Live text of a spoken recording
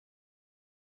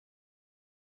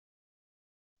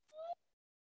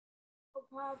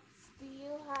hopes do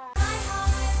you have?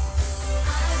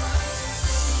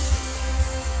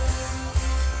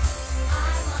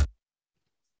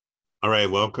 All right,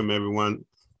 welcome everyone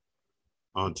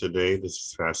on today. This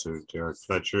is Pastor Derrick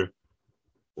Fletcher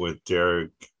with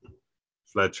Derrick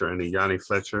Fletcher and Yanni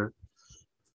Fletcher,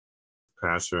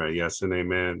 pastor at Yes and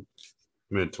Amen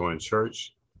Mentoring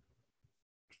Church.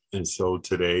 And so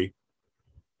today,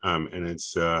 and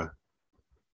it's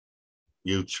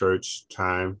youth church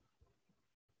time.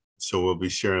 So we'll be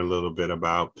sharing a little bit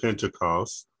about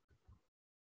Pentecost.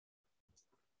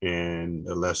 And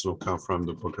the lesson will come from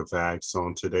the book of Acts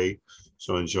on today.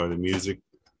 So enjoy the music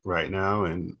right now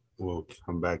and we'll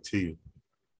come back to you.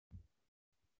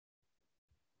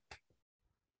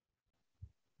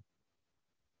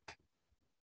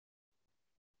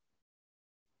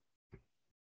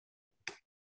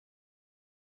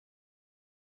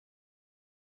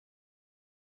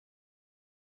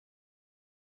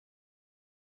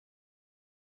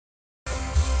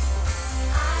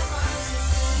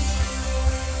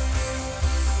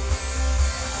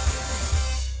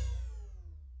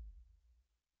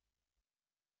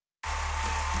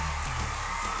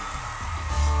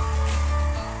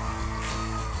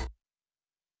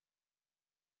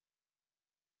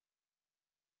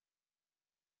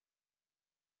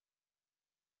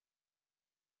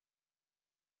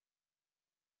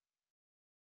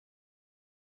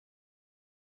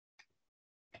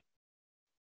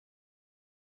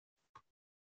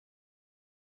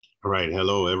 All right,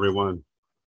 hello everyone.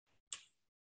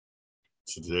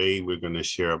 Today we're going to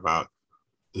share about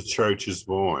the church is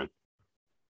born.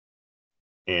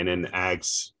 And in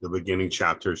Acts, the beginning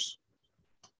chapters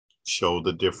show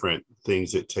the different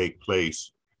things that take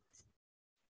place.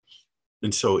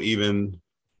 And so even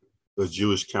the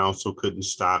Jewish council couldn't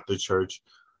stop the church,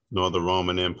 nor the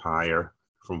Roman Empire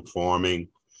from forming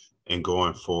and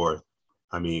going forth.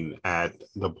 I mean, at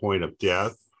the point of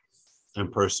death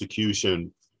and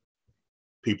persecution,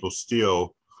 people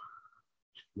still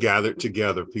gathered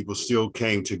together, people still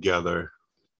came together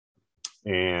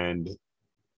and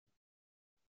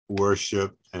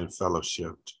worshiped and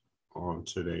fellowshipped on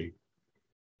today,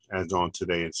 as on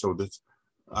today. And so this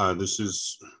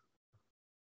is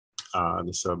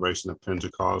the celebration of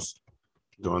Pentecost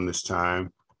during this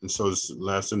time. And so this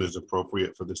lesson is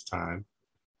appropriate for this time.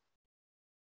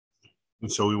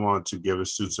 And so we want to give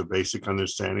students a basic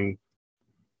understanding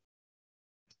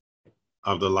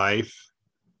of the life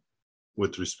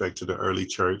with respect to the early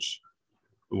church.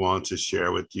 We want to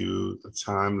share with you the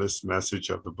timeless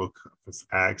message of the book of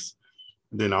Acts,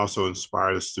 and then also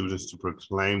inspire the students to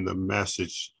proclaim the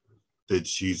message that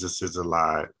Jesus is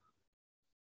alive.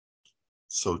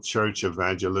 So church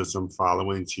evangelism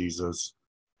following Jesus,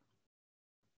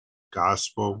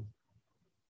 gospel,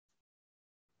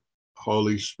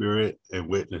 Holy Spirit, and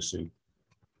witnessing.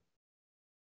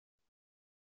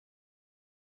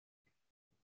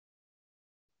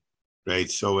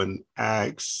 Right, so in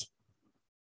Acts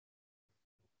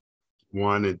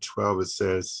 1 and 12, it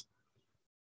says,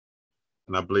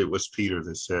 and I believe it was Peter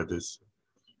that said this,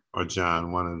 or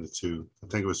John, one of the two. I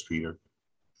think it was Peter.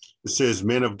 It says,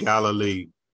 men of Galilee,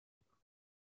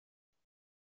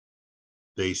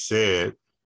 they said,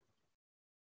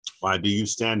 why do you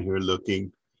stand here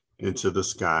looking into the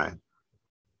sky?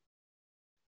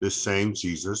 This same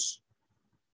Jesus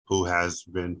who has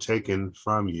been taken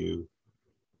from you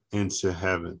into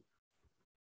heaven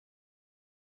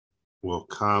will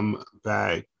come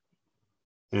back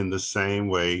in the same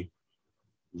way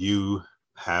you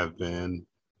have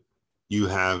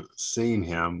seen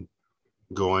him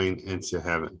going into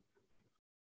heaven.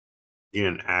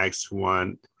 In Acts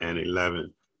 1 and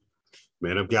 11,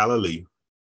 men of Galilee,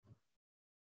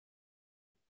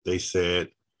 they said,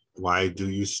 why do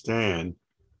you stand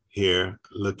here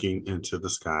looking into the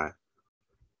sky?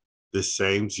 This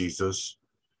same Jesus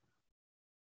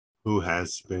who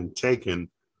has been taken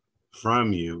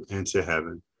from you into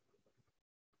heaven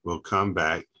will come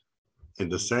back in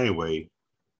the same way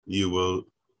you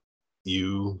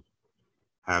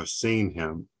have seen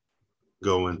him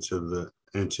go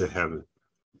into heaven.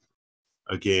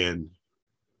 Again,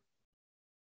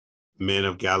 men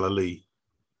of Galilee,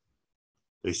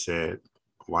 they said,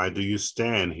 why do you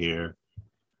stand here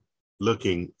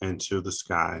looking into the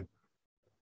sky?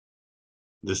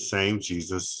 The same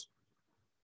Jesus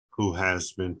who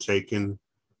has been taken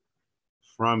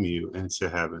from you into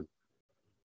heaven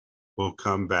will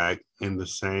come back in the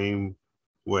same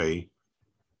way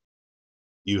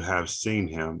you have seen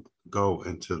him go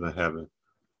into the heaven.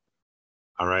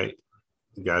 All right,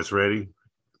 you guys ready?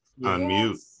 Yes.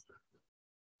 Unmute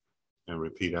and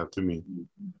repeat after me.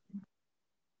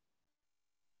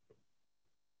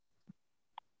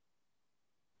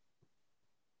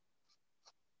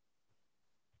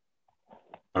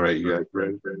 All right, you guys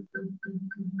ready?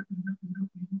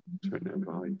 Turn that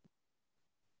volume.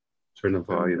 Turn the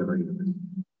volume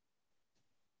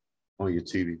on your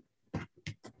TV.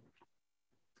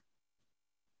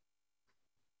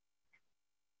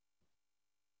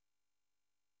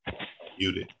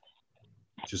 Mute it.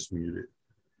 Just mute it.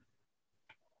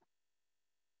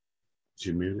 Did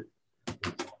you mute it?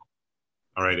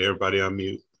 All right, everybody on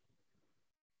mute.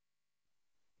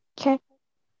 Okay.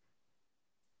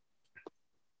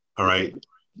 All right.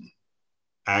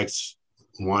 Acts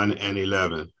 1 and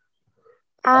 11.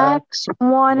 Acts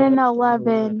 1 and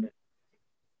 11.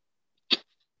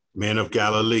 Men of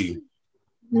Galilee,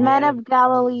 Men of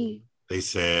Galilee, they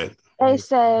said, they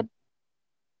said,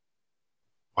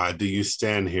 why do you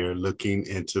stand here looking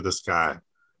into the sky?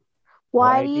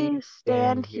 why do you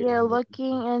stand here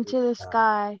looking into the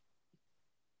sky?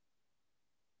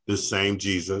 The same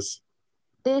Jesus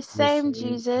This same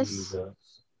Jesus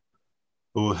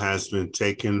who has been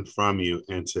taken from you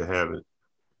into heaven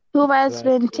who has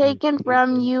been taken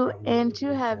from you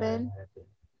into heaven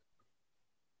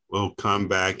will come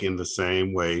back in the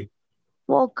same way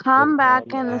will come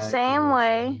back in the same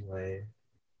way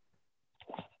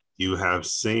you have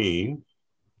seen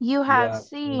you have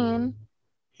seen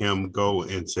him go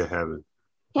into heaven.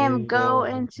 him go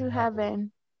into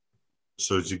heaven.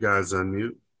 So did you guys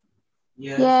unmute?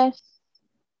 Yes.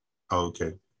 Oh,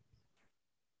 okay.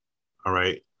 All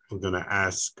right. We're going to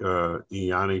ask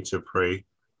Iani to pray.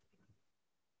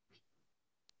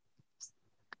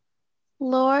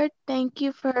 Lord, thank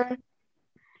you for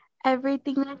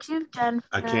everything that you've done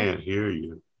for I us. can't hear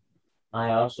you.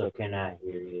 I also cannot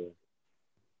hear you.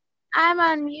 I'm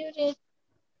unmuted.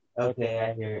 Okay,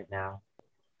 I hear it now.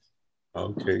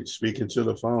 Okay. Speaking to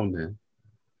the phone then.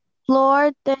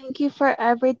 Lord, thank you for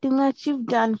everything that you've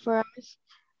done for us.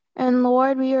 And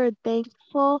Lord, we are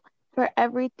thankful for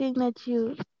everything that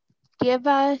you give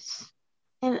us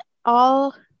and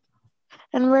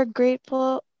we're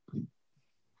grateful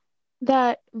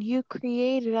that you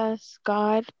created us,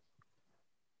 God.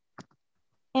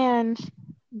 And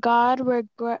God, we're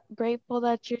grateful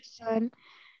that your son,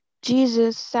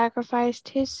 Jesus,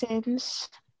 sacrificed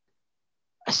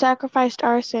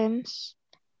our sins.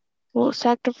 Well,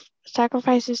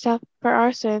 sacrificed himself for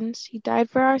our sins. He died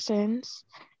for our sins.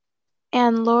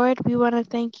 And Lord, we want to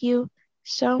thank you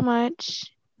so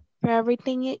much for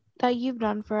everything that you've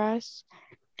done for us.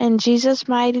 In Jesus'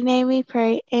 mighty name we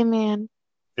pray. Amen.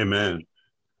 Amen.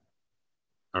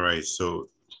 All right. So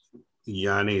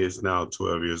Yanni is now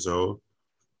 12 years old.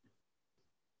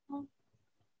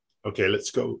 Okay, let's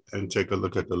go and take a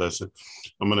look at the lesson.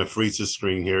 I'm going to freeze the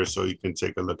screen here so you can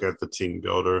take a look at the team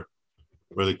builder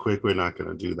really quick. We're not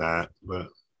going to do that, but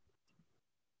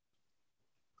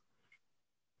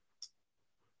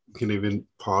you can even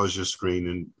pause your screen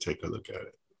and take a look at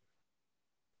it.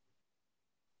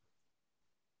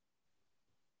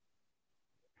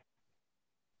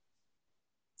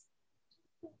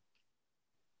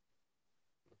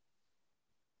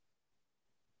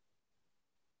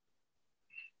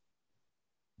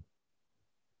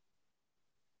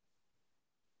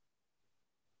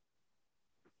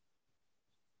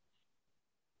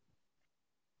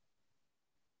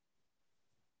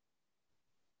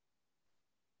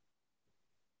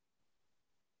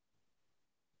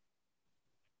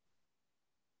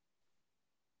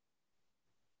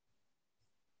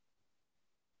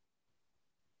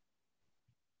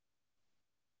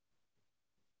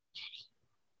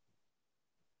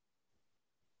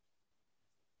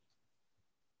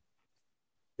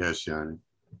 Yes, Yanni.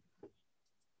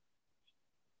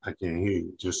 I can't hear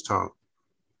you. Just talk.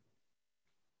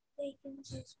 They can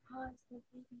just pause the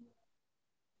video.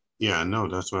 Yeah, I know.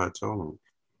 That's what I told them.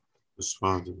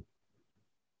 Responding.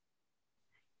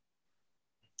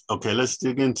 Okay, let's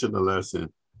dig into the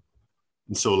lesson.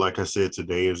 And so, like I said,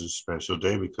 today is a special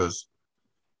day because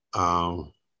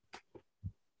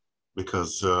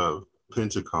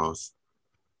Pentecost.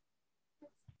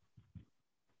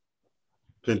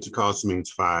 Pentecost means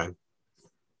 5.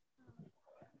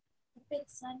 Big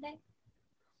Sunday.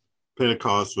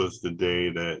 Pentecost was the day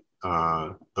that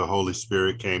the Holy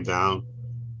Spirit came down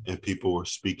and people were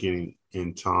speaking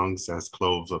in tongues as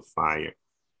cloves of fire.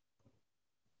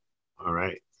 All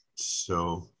right.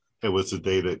 So it was the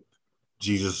day that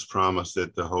Jesus promised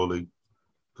that the Holy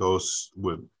Ghost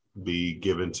would be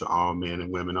given to all men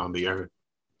and women on the earth.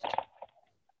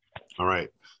 All right.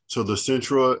 So the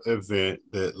central event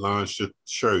that launched the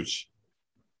church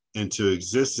into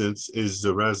existence is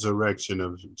the resurrection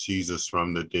of Jesus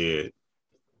from the dead.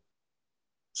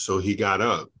 So he got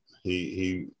up.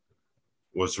 He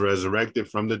was resurrected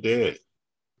from the dead.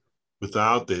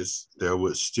 Without this, there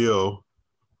would still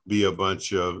be a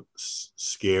bunch of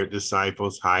scared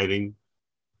disciples hiding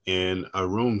in a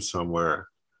room somewhere.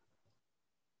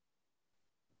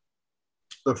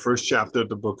 The first chapter of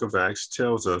the book of Acts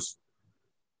tells us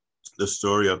the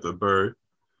story of the birth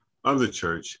of the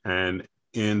church, and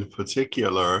in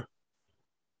particular,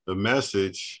 the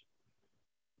message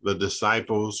the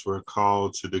disciples were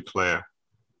called to declare.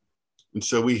 And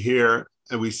so we hear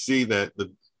and we see that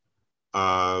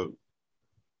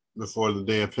before the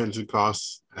day of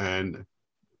Pentecost and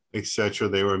etc.,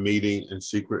 they were meeting in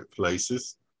secret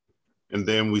places. And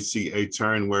then we see a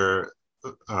turn where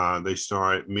they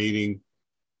start meeting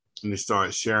and they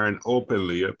start sharing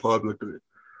openly and publicly.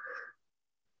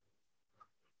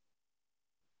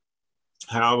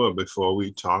 However, before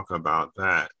we talk about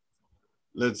that,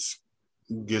 let's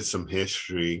get some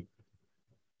history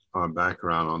or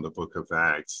background on the book of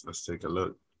Acts. Let's take a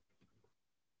look.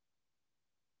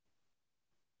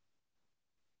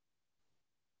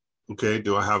 Okay,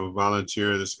 do I have a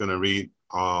volunteer that's going to read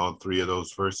all three of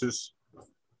those verses?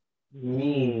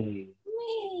 Me.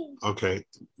 Okay,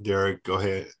 Derrick, go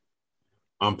ahead.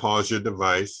 Unpause your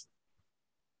device.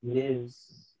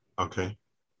 Lives. Okay.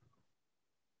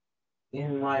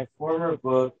 In my former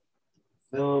book,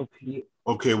 Philippi.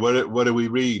 Okay, what are we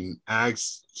reading?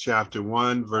 Acts chapter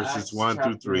 1, verses Acts 1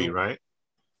 through 3, chapter- right?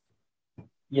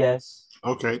 Yes.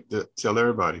 Okay, tell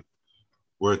everybody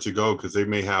where to go because they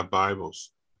may have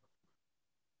Bibles.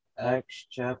 Acts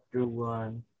chapter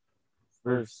 1,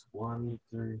 verse 1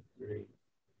 through 3.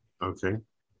 Okay.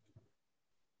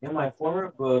 In my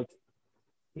former book,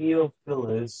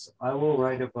 Theophilus, I will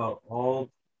write about all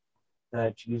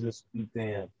that Jesus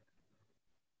began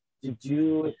to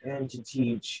do and to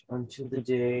teach until the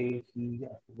day he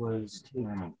was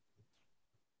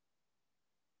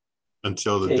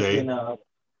Until the taken day. up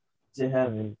to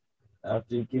heaven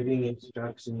after giving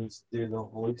instructions through the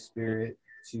Holy Spirit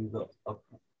to the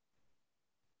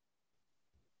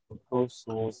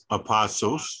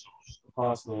apostles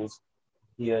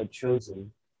he had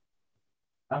chosen.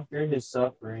 After his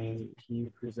suffering, he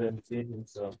presented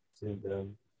himself to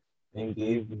them and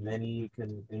gave many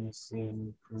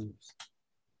convincing proofs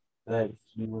that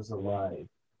he was alive.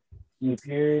 He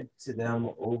appeared to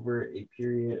them over a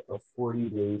period of 40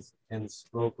 days and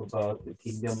spoke about the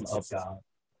kingdom of God.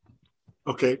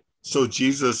 Okay, so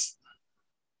Jesus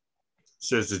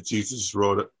says that Jesus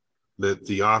wrote, that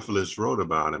Theophilus wrote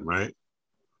about him, right?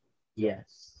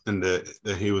 Yes. And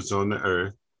that he was on the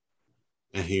earth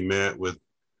and he met with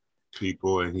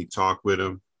people and he talked with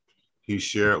them. He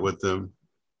shared with them,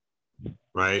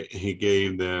 right? He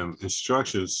gave them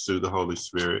instructions through the Holy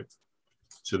Spirit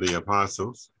to the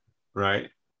apostles, right?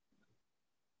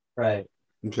 Right.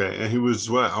 Okay, and he was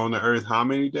what, on the earth how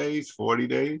many days? 40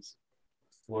 days?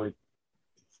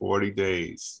 40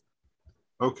 days.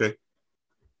 Okay.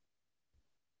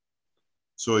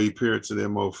 So he appeared to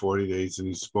them over 40 days and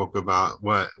he spoke about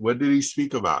what? What did he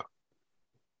speak about?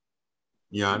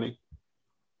 Yanni?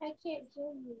 I can't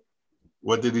hear you.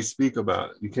 What did he speak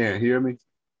about? You can't hear me?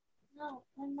 No,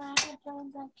 in my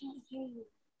headphones, I can't hear you.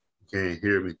 Can't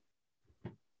hear me.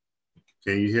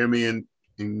 Can you hear me in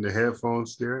the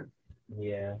headphones, Derrick?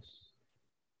 Yes.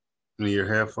 In your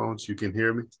headphones, you can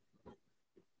hear me?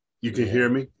 You can Yeah. hear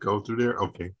me? Go through there?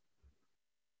 Okay.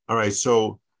 All right,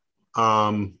 so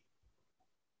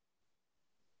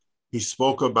he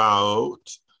spoke about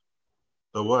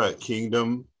the what?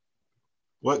 Kingdom.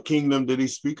 What kingdom did he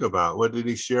speak about? What did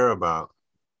he share about?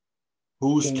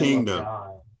 Whose kingdom?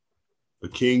 The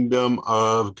kingdom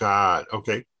of God.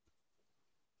 Okay.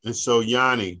 And so,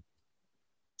 Yanni,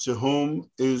 to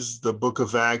whom is the book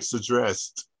of Acts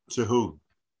addressed? To who?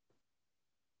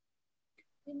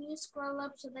 Can you scroll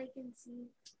up so they can see?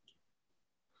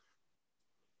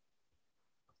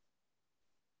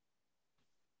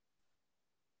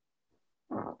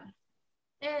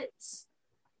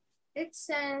 It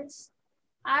says,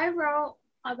 I wrote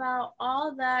about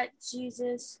all that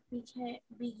Jesus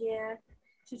began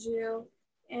to do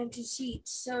and to teach.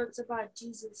 So it's about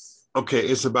Jesus. Okay,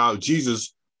 it's about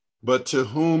Jesus, but to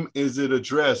whom is it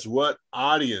addressed? What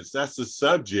audience? That's the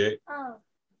subject. Oh.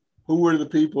 Who were the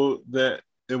people that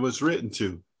it was written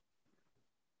to?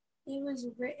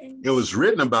 It was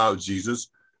written about Jesus,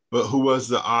 but who was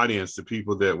the audience, the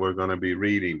people that were going to be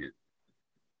reading it?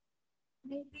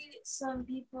 Maybe some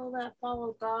people that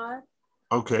follow God.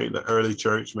 Okay, the early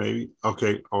church, maybe.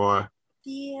 Okay, or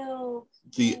Theophilus.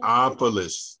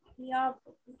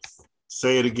 Theophilus.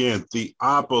 Say it again,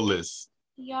 Theophilus.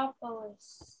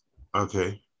 Theophilus.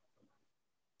 Okay.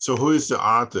 So who is the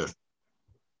author?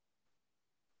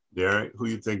 Derrick, who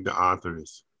you think the author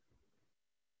is?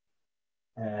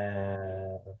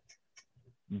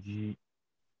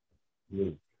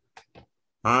 Luke.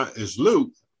 It's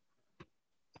Luke.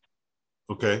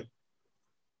 Okay.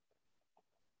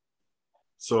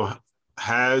 So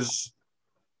has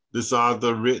this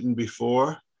author written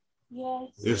before? Yes.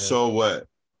 If so, what?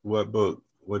 What book?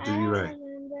 What did he write?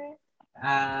 Remember.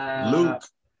 Luke.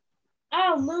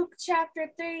 Oh, Luke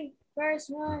chapter 3, verse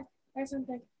 1 or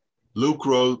something. Luke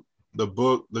wrote the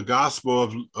book, the Gospel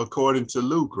of according to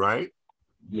Luke, right?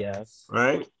 Yes.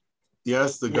 Right?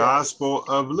 Yes, the Yeah. Gospel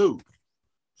of Luke.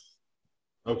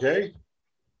 Okay.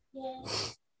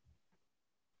 Yes.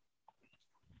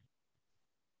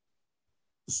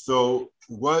 So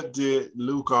what did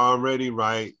Luke already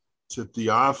write to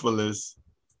Theophilus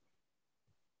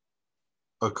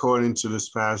according to this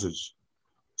passage?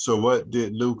 So what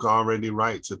did Luke already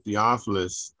write to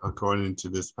Theophilus according to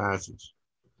this passage?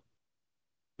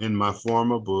 In my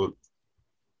former book,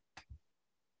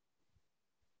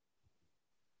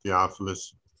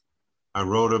 Theophilus, I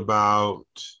wrote about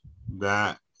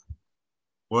that.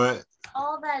 What?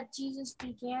 All that Jesus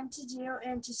began to do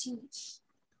and to teach.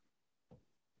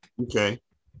 Okay.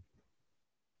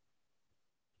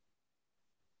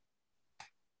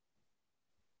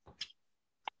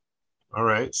 All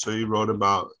right. So he wrote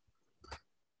about,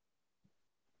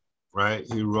 right?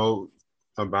 He wrote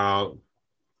about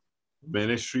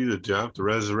ministry, the death, the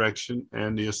resurrection,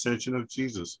 and the ascension of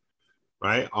Jesus,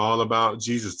 right? All about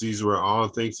Jesus. These were all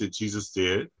things that Jesus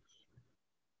did.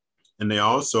 And they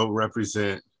also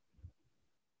represent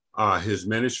his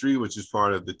ministry, which is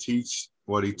part of the teach,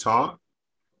 what he taught,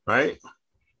 right?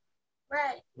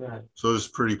 Right. Right. So it's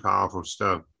pretty powerful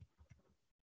stuff.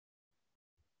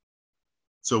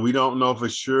 So we don't know for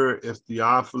sure if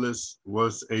Theophilus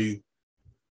was a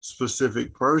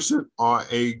specific person or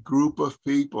a group of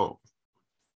people.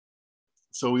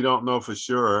 So we don't know for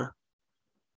sure,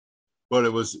 but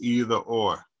it was either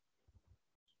or.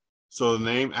 So the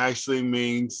name actually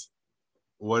means,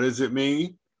 what does it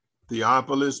mean?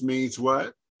 Theophilus means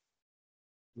what?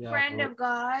 Yeah, Friend of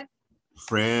God.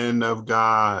 Friend of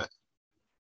God.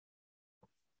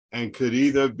 And could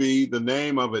either be the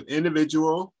name of an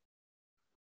individual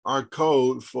or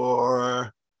code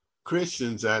for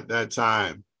Christians at that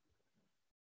time.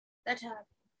 That time.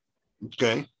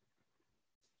 Okay.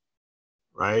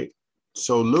 Right.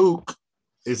 So Luke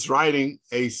is writing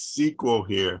a sequel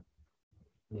here.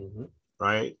 Mm-hmm.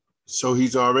 Right. So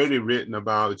he's already written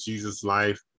about Jesus'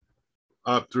 life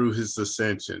up through his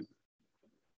ascension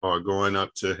or going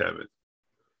up to heaven.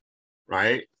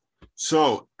 Right.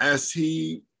 So as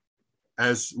we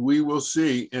will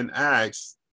see in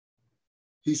Acts,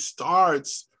 he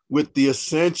starts with the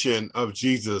ascension of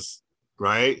Jesus,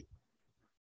 right?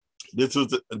 This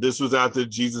was after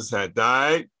Jesus had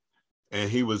died and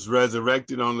he was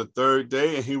resurrected on the third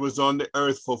day and he was on the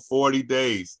earth for 40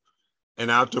 days.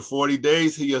 And after 40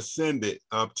 days, he ascended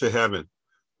up to heaven,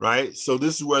 right? So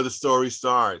this is where the story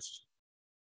starts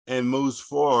and moves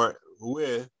forward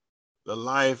with the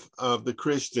life of the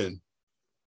Christian.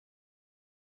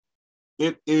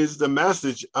 It is the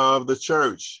message of the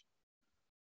church,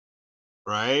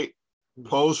 right?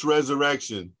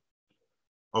 Post-resurrection.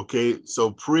 Okay,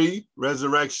 so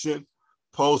pre-resurrection,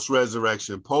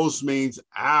 post-resurrection. Post means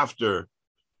after,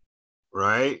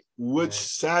 right? Which Right.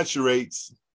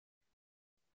 saturates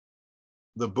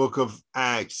the book of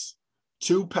Acts.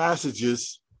 Two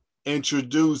passages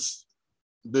introduce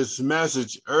this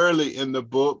message early in the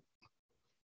book,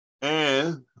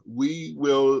 and we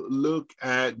will look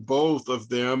at both of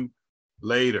them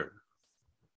later.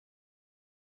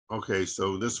 Okay,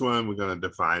 so this one, we're going to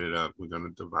divide it up.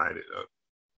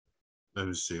 Let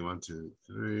me see, 1, 2,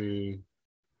 3,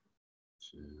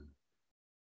 2,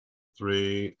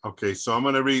 3. Okay, so I'm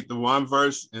going to read the one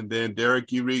verse, and then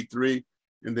Derrick, you read 3,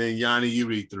 and then Yanni, you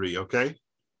read 3, okay?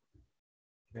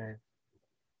 Okay.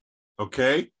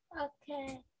 Okay?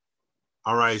 Okay.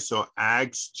 All right, so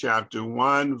Acts chapter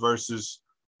 1, verses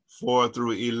 4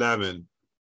 through 11.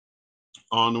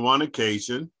 On one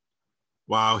occasion,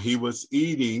 while he was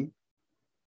eating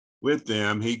with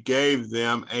them, he gave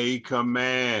them a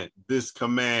command, this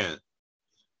command: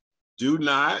 do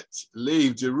not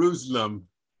leave Jerusalem,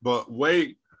 but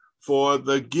wait for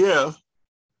the gift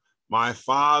my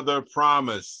Father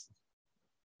promised,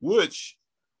 which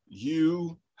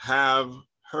you have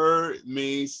heard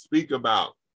me speak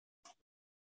about.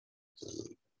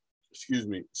 Excuse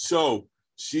me. So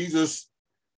Jesus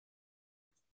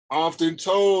often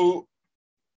told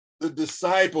the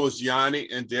disciples, Yanni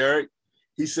and Derrick,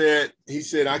 he said,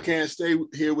 I can't stay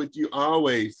here with you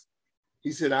always.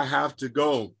 He said, I have to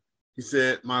go. He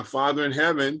said, my Father in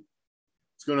heaven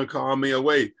is going to call me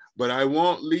away, but I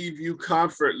won't leave you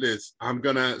comfortless. I'm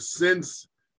going to send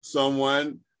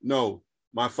someone No,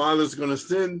 my Father's going to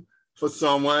send for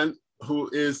someone who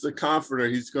is the comforter.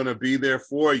 He's going to be there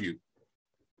for you.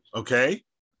 Okay?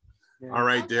 Yeah. All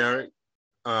right, Derrick.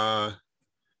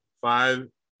 5,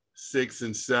 6,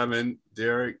 and 7.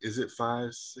 Derrick, is it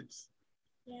 5, 6,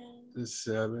 and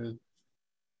 7?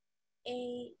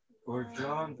 8. For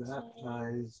John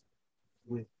baptized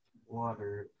with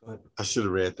water, but I should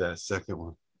have read that second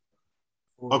one.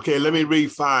 Okay, let me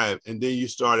read 5, and then you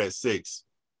start at 6.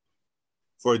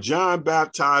 For John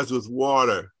baptized with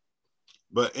water,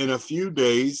 but in a few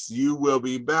days you will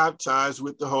be baptized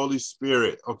with the Holy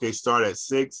Spirit. Okay, start at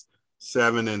 6,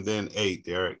 7, and then 8,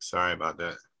 Derrick. Sorry about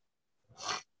that.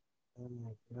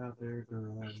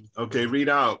 Okay, read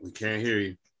out. We can't hear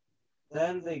you.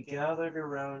 Then they gathered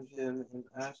around him and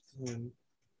asked him,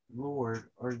 Lord,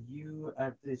 are you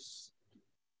at this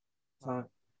time?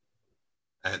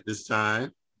 At this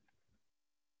time?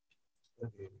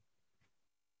 Okay.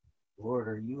 Lord,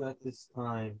 are you at this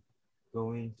time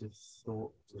going to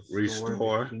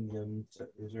restore the kingdom to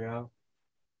Israel?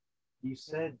 You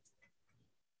said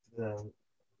to them,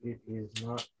 it is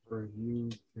not for you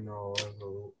to know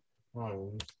the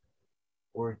times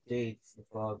or dates the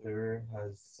Father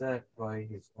has set by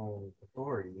his own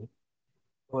authority,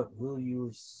 but will you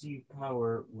receive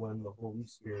power when the Holy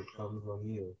Spirit comes on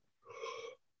you,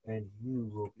 and you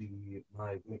will be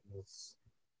my witness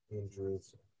in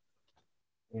Jerusalem,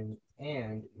 and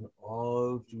in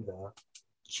all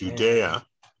Judea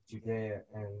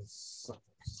and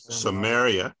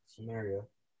Samaria,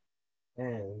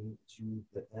 and to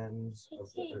the ends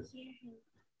of the earth.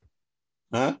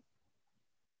 Huh?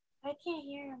 I can't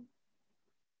hear him.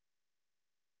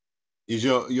 Is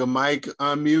your mic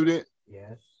unmuted?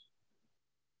 Yes.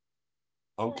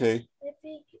 Okay.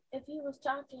 If he was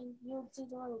talking, you would see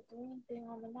the little green thing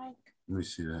on the mic. Let me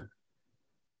see that.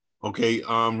 Okay,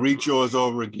 read yours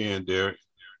over again, Derrick.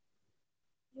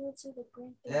 You would see the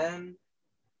green thing.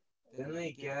 Then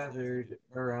they gathered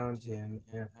around him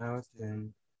and asked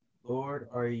him, Lord,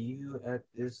 are you at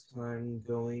this time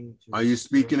going to... Are you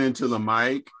speaking into the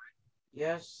mic?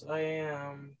 Yes, I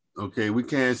am. Okay, we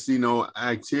can't see no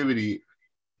activity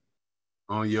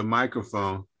on your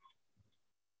microphone.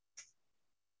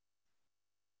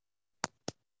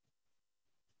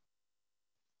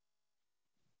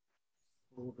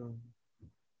 Hold on.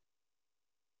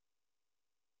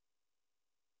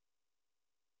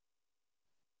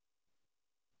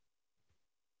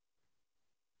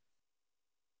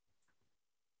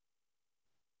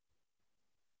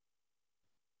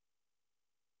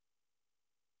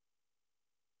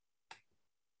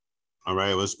 All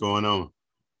right, what's going on?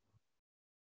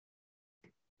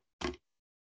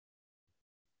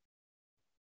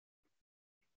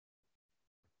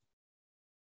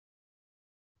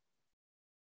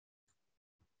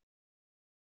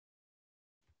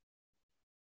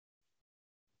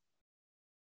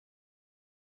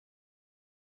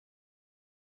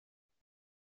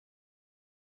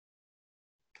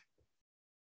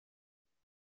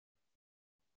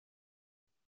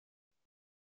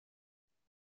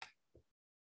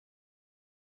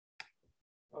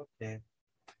 Okay.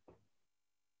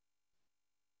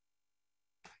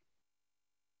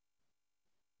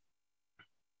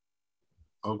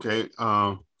 Okay,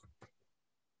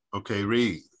 okay,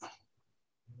 read.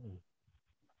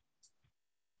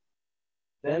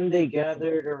 Then they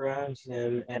gathered around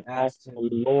him and asked him,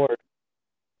 Lord,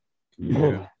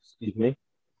 excuse me,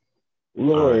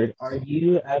 Lord, are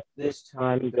you at this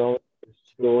time going to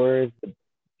restore the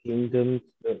kingdom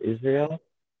to Israel?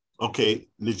 Okay,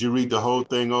 did you read the whole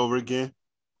thing over again?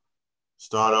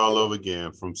 Start all over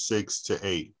again from 6 to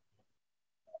 8.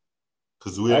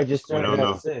 Because I just we started don't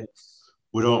know. at 6.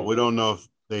 We don't know if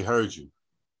they heard you.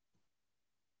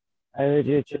 I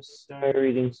just started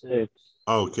reading 6.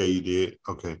 Okay, you did.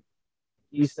 Okay.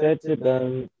 He said to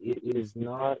them, it is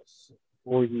not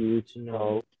for you to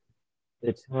know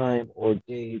the time or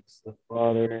dates the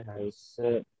Father has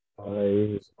set by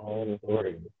his own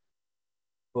authority,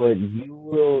 but you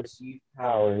will receive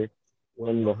power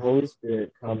when the Holy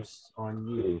Spirit comes on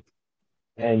you,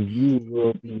 and you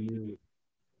will be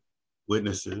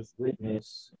Witnesses.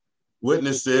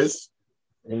 Witnesses,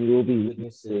 and you will be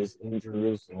witnesses in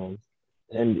Jerusalem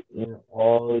and in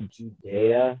all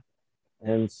Judea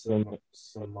and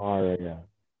Samaria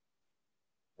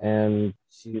and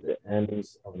to the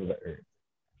ends of the earth.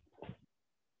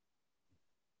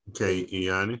 Okay,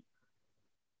 Iani.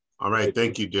 All right,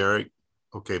 thank you, Derrick.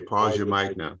 Okay, pause your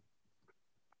mic now.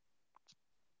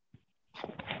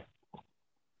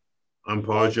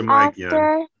 Unpause your mic, Iani.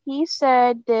 After he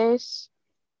said this,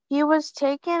 he was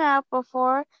taken up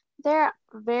before their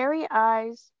very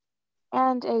eyes,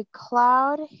 and a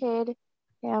cloud hid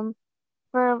him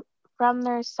from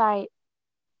their sight.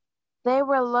 They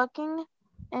were looking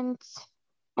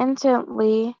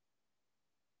intently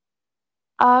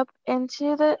up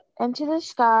into the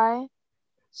sky,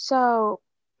 so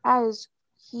as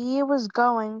he was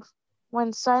going,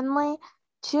 when suddenly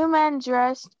 2 men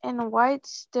dressed in white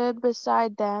stood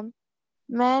beside them,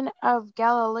 men of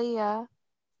Galilee.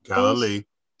 Galilee.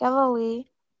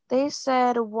 They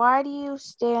said, "Why do you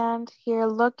stand here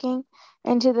looking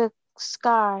into the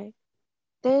sky?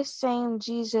 This same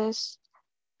Jesus,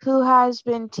 who has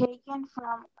been taken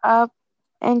from up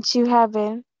into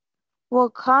heaven, will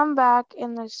come back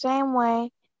in the same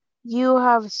way you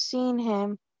have seen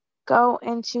him go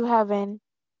into heaven."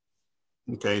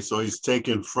 Okay, so he's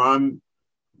taken from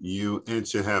you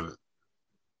into heaven.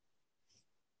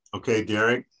 Okay,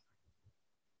 Derrick,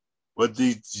 what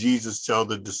did Jesus tell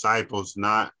the disciples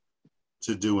not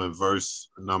to do in verse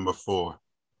number 4?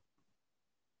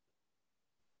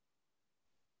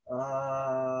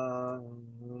 Not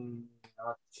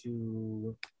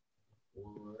to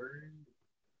worry.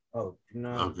 Oh, do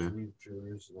not leave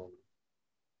Jerusalem.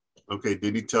 Okay,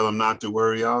 did he tell them not to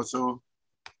worry also?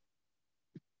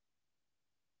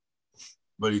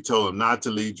 But he told them not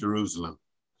to leave Jerusalem.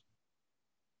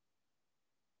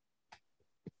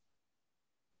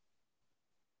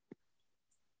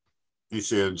 He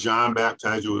said, John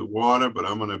baptized you with water, but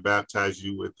I'm going to baptize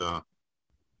you with the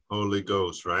Holy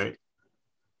Ghost, right?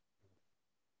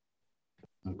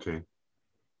 Okay.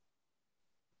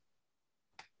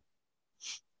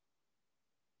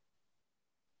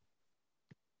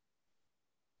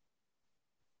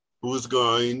 Who's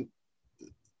going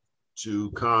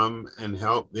to come and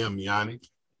help them, Yanni?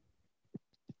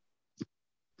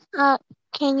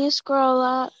 Can you scroll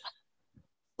up?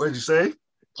 What did you say?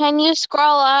 Can you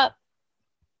scroll up?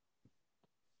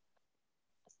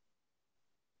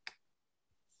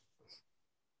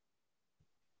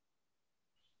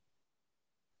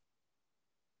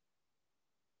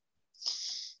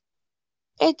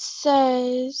 It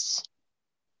says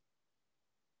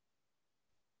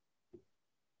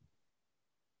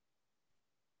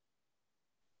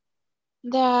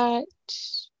that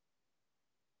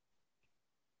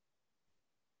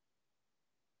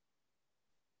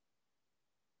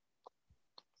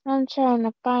I'm trying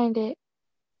to find it.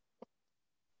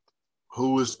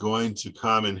 Who is going to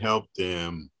come and help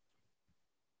them?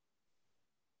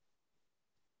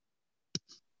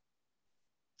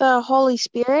 The Holy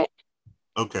Spirit.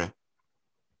 Okay.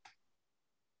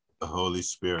 The Holy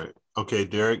Spirit. Okay,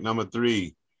 Derrick, number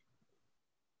 3.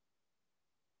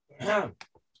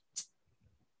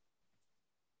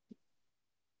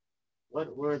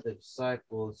 What were the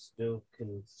disciples still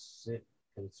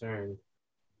concerned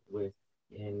with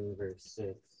in verse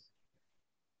 6?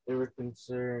 They were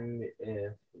concerned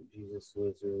if Jesus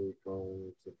was really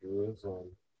going to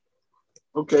Jerusalem.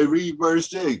 Okay, read verse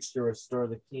 6. To restore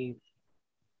the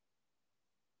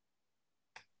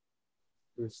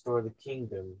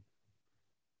kingdom.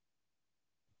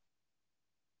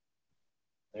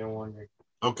 They wondered.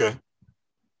 Okay.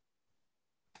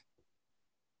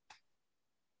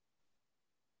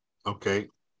 Okay.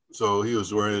 So he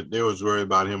was worried, they was worried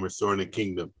about him restoring the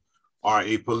kingdom. Or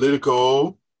a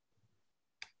political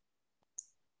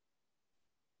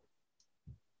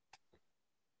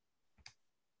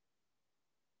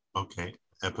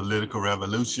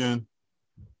revolution,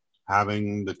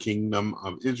 having the kingdom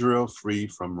of Israel free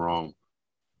from Rome.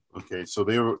 Okay, so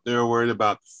they were worried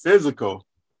about physical,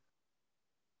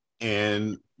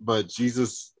 but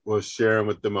Jesus was sharing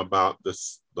with them about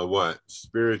the what?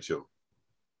 Spiritual.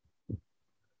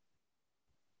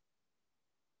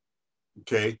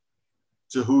 Okay.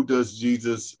 To who does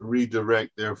Jesus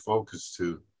redirect their focus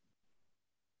to?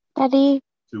 Daddy.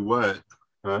 To what?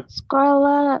 Huh? Scroll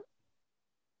up.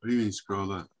 What do you mean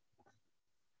scroll up?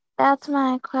 That's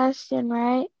my question,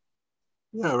 right?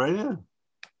 Yeah, right here.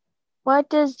 What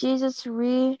does Jesus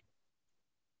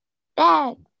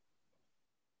Dad.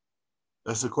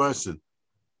 That's the question.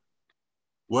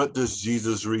 What does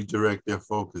Jesus redirect their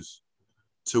focus?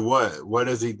 To what? What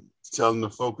does he tell them to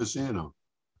focus in on?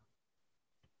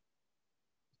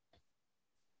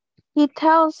 He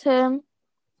tells him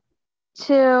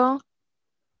to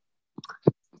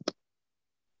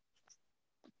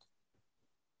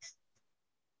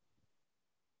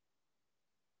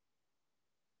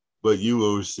But you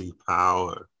will receive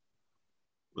power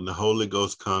when the Holy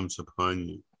Ghost comes upon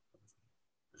you,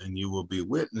 and you will be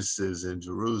witnesses in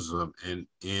Jerusalem and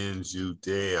in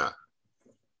Judea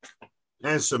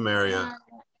and Samaria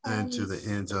and to the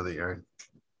ends of the earth.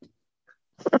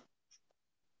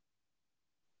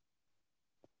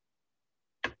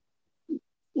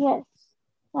 Yes,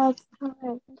 that's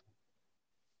correct.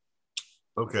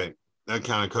 Okay, that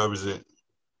kind of covers it.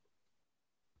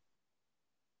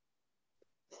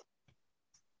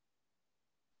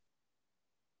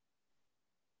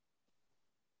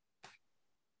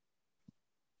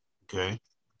 Okay.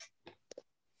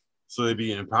 So they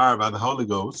be empowered by the Holy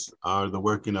Ghost, or the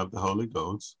working of the Holy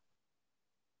Ghost,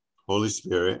 Holy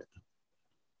Spirit,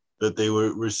 that they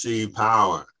would receive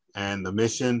power and the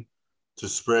mission to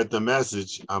spread the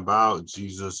message about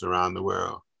Jesus around the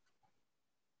world.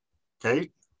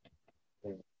 Okay.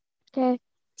 Okay.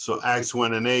 So Acts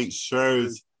 1 and 8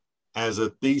 serves as a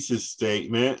thesis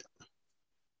statement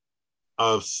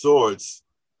of sorts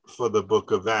for the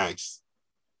book of Acts.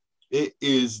 It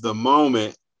is the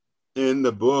moment in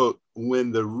the book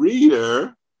when the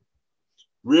reader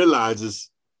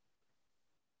realizes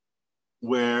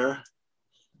where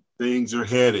things are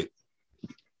headed.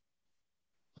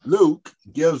 Luke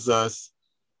gives us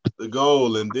the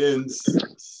goal and then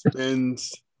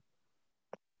spends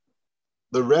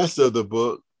the rest of the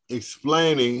book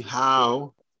explaining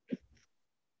how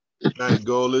that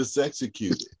goal is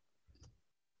executed.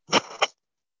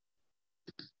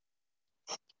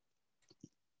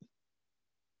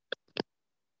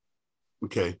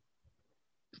 Okay.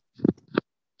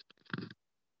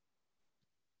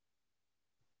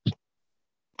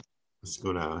 Let's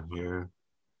go down here.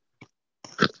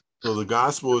 So the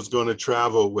gospel is going to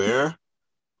travel where?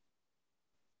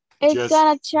 It's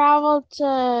gonna travel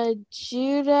to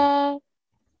Judah.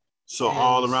 So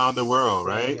all around the world,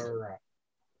 right?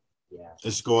 Yeah.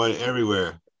 It's going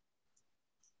everywhere.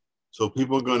 So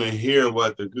people are going to hear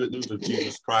what the good news of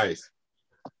Jesus Christ.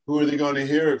 Who are they going to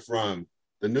hear it from?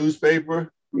 The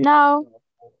newspaper? No.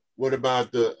 What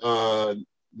about the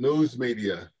news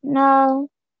media? No.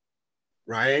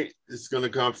 Right? It's going to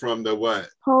come from the what?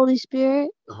 Holy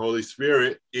Spirit. The Holy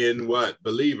Spirit in what?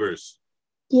 Believers.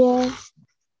 Yeah.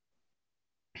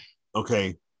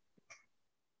 Okay.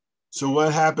 So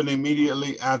what happened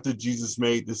immediately after Jesus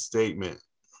made this statement?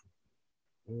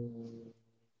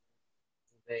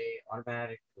 They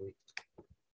automatically.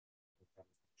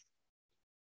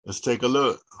 Let's take a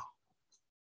look.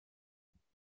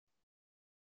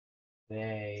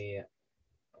 They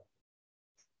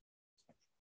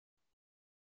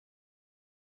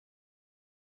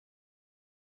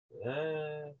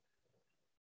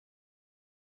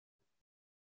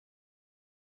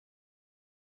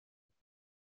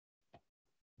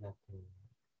nothing.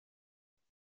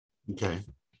 Okay.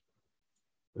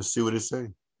 Let's see what it says.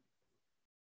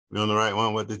 We're on the right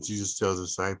one. What did Jesus tell his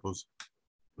disciples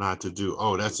not to do?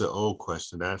 Oh, that's an old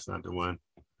question. That's not the one.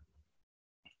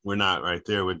 We're not right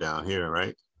there. We're down here,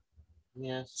 right?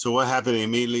 Yes. So what happened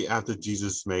immediately after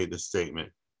Jesus made the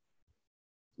statement?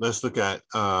 Let's look at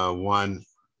 1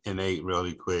 and 8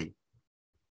 really quick.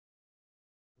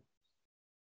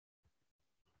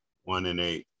 1 and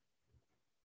 8.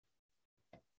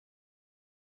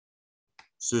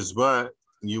 Says, but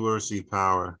you will receive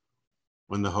power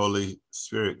when the Holy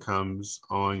Spirit comes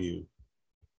on you,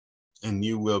 and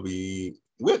you will be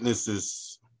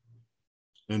witnesses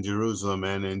in Jerusalem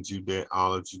and in Judea,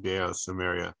 all of Judea,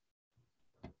 Samaria,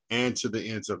 and to the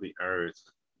ends of the earth.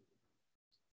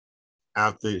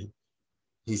 After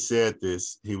he said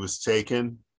this, he was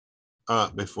taken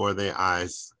up before their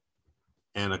eyes,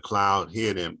 and a cloud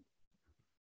hid him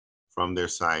from their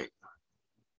sight.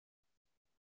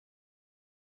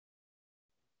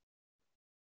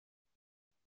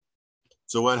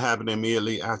 So what happened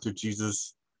immediately after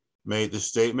Jesus made the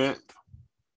statement?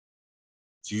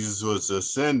 Jesus was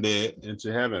ascended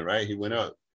into heaven, right? He went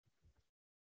up.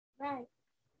 Right.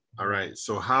 All right.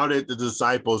 So how did the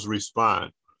disciples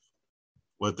respond?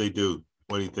 What they do?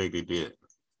 What do you think they did?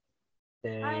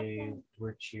 They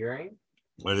were cheering.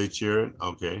 Were they cheering?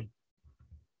 Okay.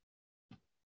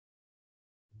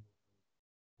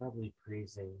 Probably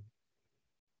praising.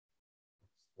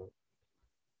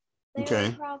 They Okay.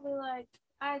 were probably like,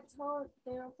 they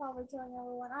were probably telling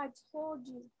everyone, I told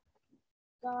you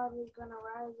God was going to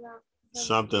rise up.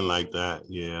 Something like that.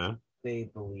 Yeah. They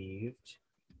believed.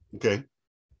 Okay.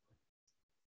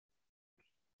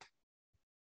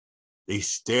 They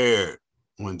stared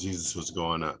when Jesus was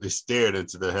going up. They stared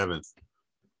into the heavens.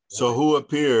 So who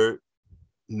appeared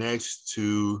next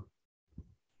to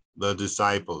the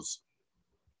disciples?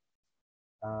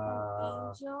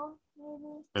 An angel,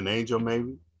 maybe? An angel,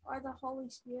 maybe? Or the Holy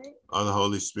Spirit? Or the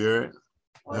Holy Spirit?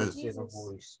 Or I would say Jesus. the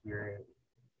Holy Spirit.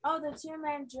 Oh, the two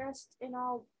men dressed in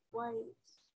all white.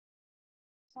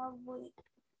 Probably.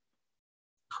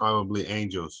 Probably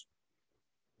angels.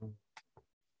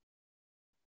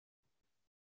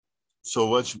 So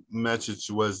what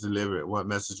message was delivered? What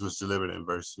message was delivered in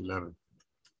verse 11?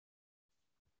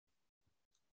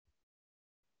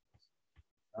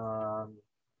 Um,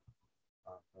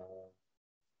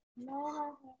 Men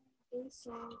of heaven, they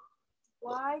said,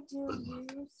 why do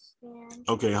you stand?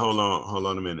 Okay, hold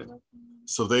on a minute. looking?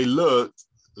 So they looked,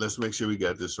 let's make sure we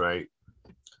got this right.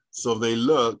 So they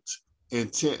looked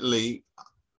intently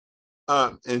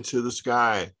up into the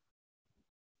sky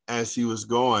as he was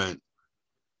going,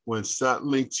 when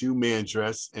suddenly two men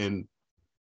dressed in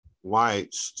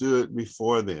white stood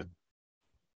before them.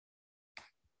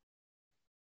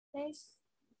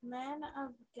 Men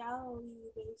of Galilee,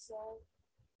 they said,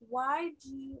 why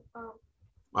do you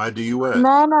Why do you what?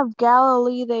 Men of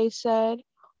Galilee, they said,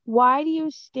 why do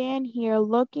you stand here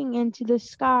looking into the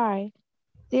sky?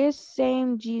 This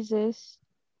same Jesus,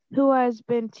 who has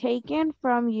been taken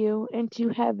from you into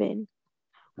heaven,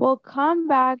 will come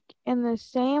back in the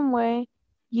same way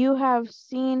you have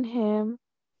seen him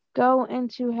go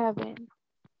into heaven.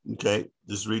 Okay,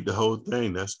 just read the whole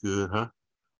thing. That's good, huh?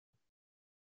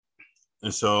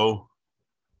 And so,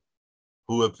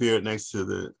 who appeared next to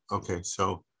the, okay,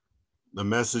 so the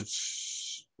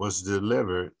message was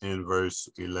delivered in verse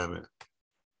 11.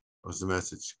 What's the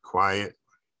message? Quiet,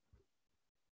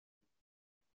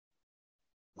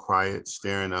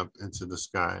 staring up into the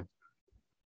sky.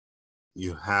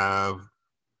 You have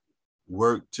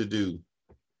work to do,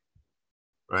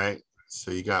 right?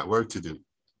 So you got work to do.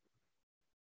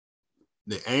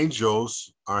 The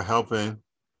angels are helping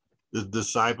the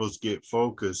disciples get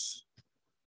focused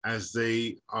as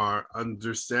they are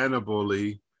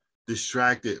understandably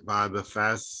distracted by the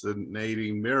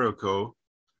fascinating miracle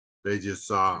they just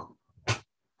saw.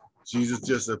 Jesus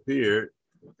just appeared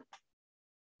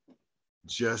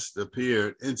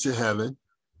into heaven,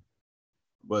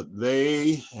 but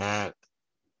they had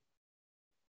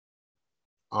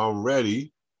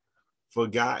already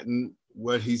forgotten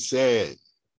what he said,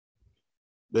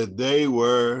 that they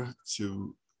were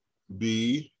to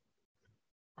be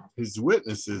his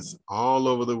witnesses all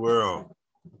over the world.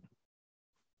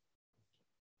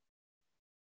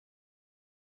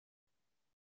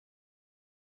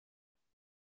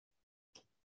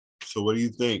 So what do you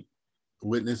think?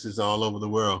 Witnesses all over the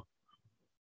world.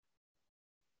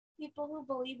 people who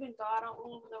believe in God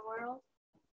all over the world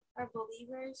are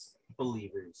believers?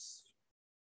 believers.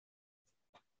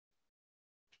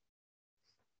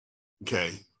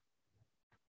 Okay.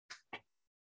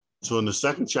 So in the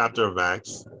second chapter of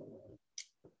Acts,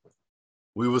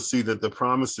 we will see that the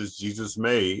promises Jesus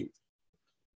made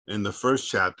in the first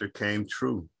chapter came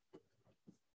true.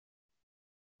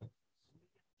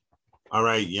 All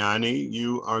right, Yanni,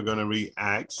 you are going to read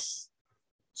Acts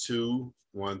 2,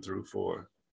 1 through 4.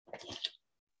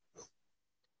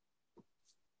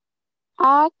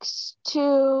 Acts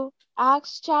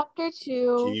chapter Can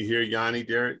 2, you hear Yanni,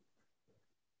 Derrick?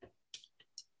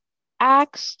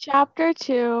 Acts chapter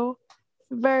 2,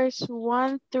 verse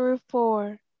 1 through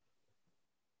 4.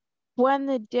 When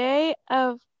the day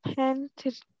of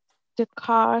Pentecost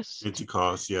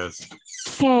Pentecost, yes.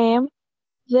 came,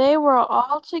 they were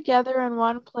all together in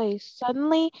one place.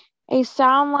 Suddenly, a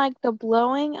sound like the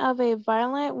blowing of a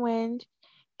violent wind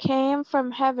came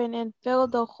from heaven and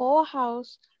filled the whole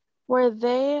house where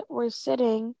they were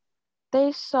sitting.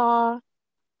 They saw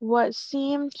what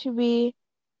seemed to be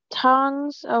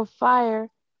tongues of fire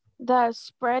that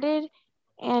spreaded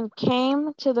and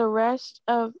came to the rest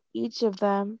of each of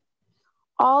them.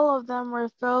 All of them were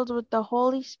filled with the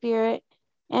Holy Spirit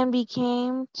and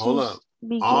Hold up.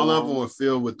 All of them were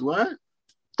filled with what?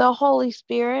 the Holy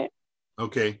Spirit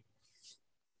Okay.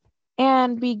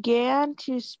 and began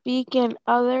to speak in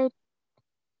other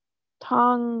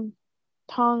tongues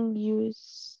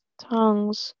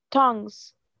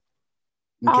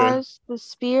Okay. as the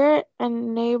Spirit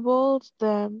enabled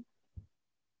them.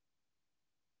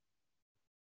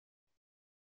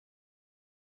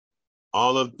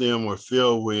 All of them were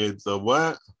filled with the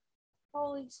what?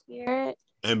 Holy Spirit.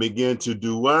 And began to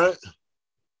do what?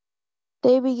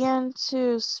 They began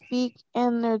to speak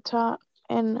in their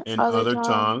in In other other tongues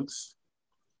tongues,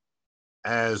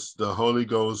 as the Holy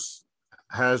Ghost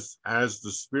as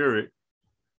the Spirit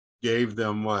gave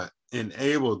them what?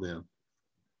 Enabled them.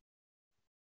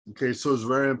 Okay, so it's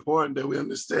very important that we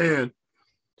understand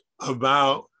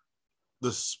about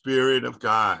the Spirit of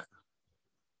God.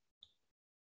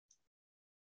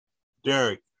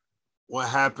 Derrick, what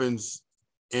happens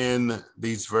in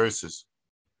these verses?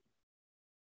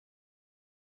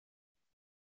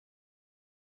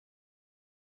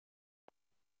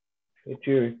 Could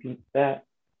you repeat that?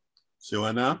 See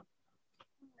what now?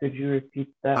 Could you repeat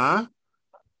that? Huh?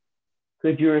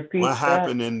 Could you repeat What that?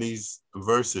 happened in these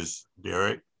verses,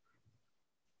 Derrick?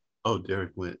 Oh,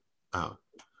 Derrick went out.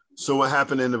 So what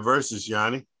happened in the verses,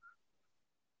 Yanni?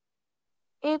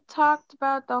 It talked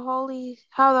about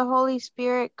how the Holy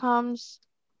Spirit comes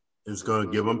It's going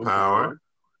to give them power.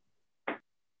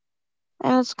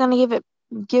 and it's going to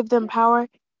give them power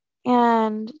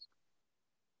and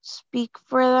speak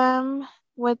for them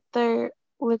with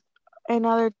in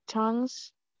other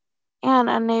tongues and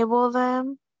enable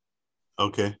them.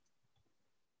 Okay.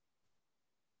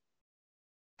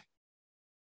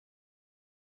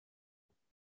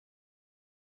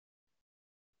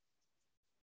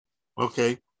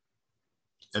 Okay.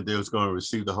 And they was going to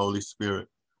receive the Holy Spirit.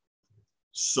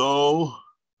 So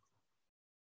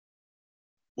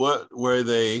what were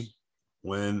they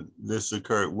when this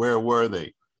occurred? Where were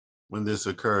they when this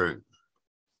occurred?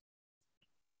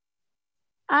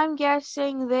 I'm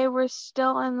guessing they were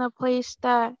still in the place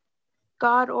that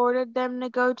God ordered them to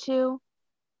go to.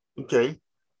 Okay.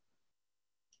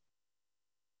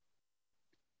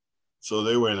 So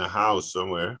they were in a house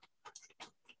somewhere.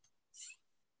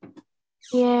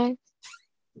 Yeah.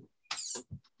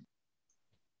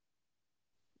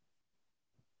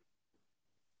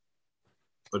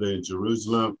 But in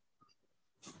Jerusalem.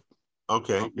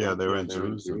 Okay, yeah, they were in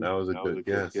Jerusalem. That was a good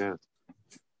guess.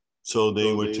 So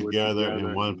they were together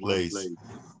in one place.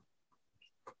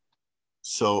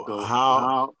 So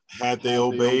how had they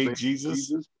obeyed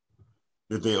Jesus?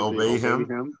 Did they obey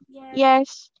him?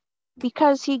 Yes,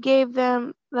 because he gave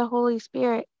them the Holy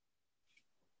Spirit.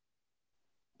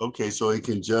 Okay, so he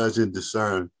can judge and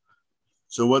discern.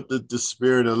 So what did the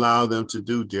Spirit allow them to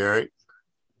do, Derrick?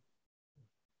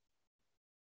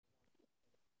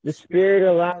 The Spirit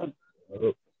allowed.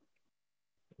 Oh,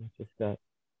 I just got.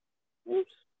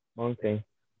 Oops, wrong thing.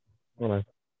 Hold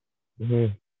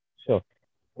on. So,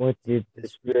 what did the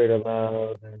Spirit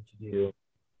allow them to do?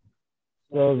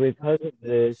 So, because of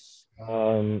this,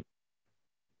 the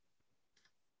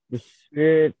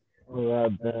Spirit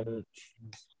allowed them to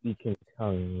speak in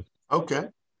tongues Okay.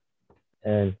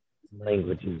 and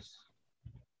languages.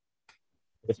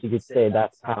 Guess you could say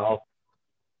that's how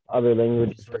other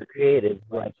languages were created,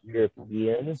 like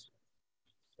Europeans,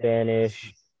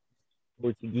 Spanish,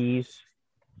 Portuguese,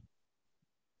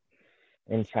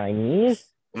 and Chinese,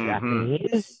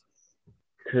 Japanese,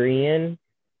 Korean,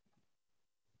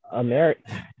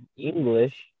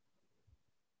 English,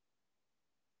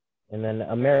 and then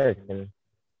American,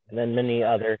 and then many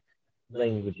other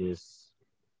languages.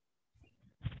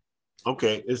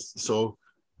 Okay, so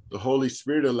the Holy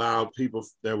Spirit allowed people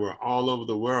that were all over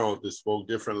the world that spoke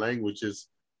different languages,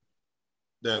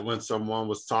 that when someone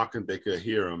was talking, they could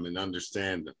hear them and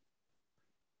understand them.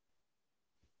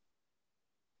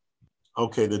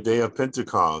 Okay, the day of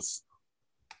Pentecost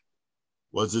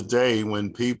was a day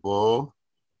when people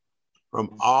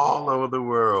from all over the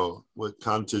world would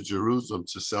come to Jerusalem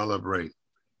to celebrate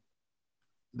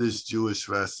this Jewish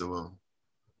festival.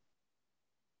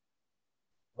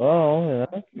 Oh, in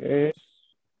that case,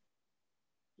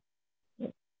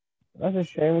 that's a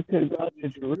shame we could have gone to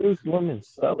Jerusalem and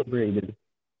celebrated.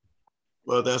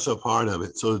 Well, that's a part of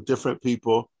it. So different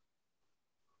people.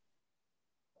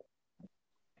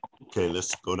 Okay,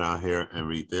 let's go down here and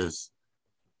read this.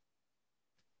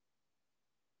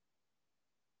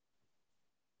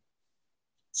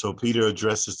 So Peter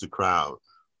addresses the crowd.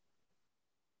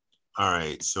 All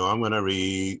right, so I'm going to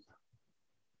read.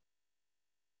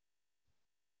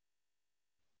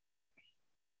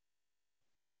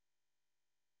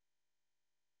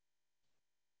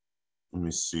 Let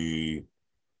me see.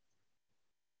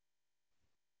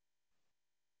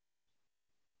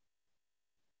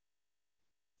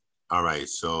 All right,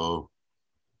 so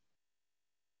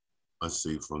let's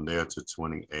see, from there to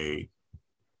 28.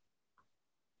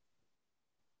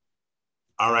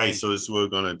 All right, so this is what we're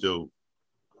going to do.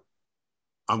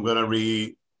 I'm going to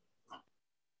read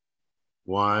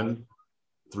 1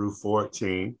 through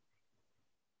 14.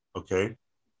 Okay.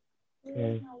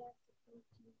 Okay.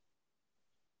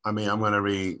 I'm going to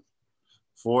read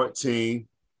 14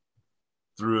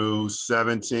 through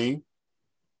 17.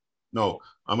 No,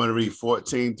 I'm going to read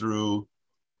 14 through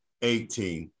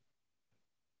 18.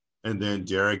 And then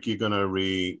Derrick, you're going to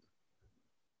read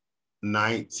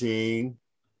 19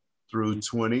 through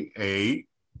 28.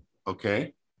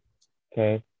 Okay.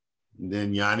 Okay. And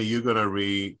then Yanni, you're going to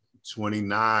read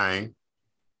 29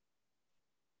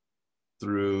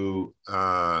 through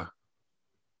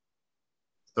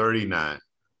 39.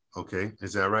 Okay.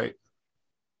 Is that right?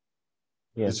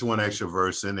 Yes. Just one extra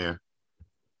verse in there.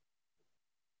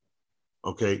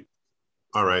 Okay.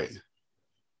 All right.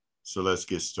 So let's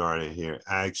get started here.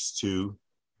 Acts 2,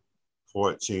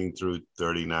 14 through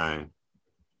 39.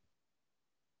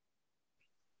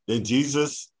 Then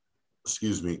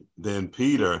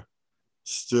Peter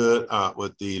stood up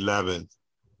with the 11,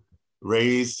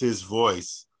 raised his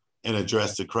voice, and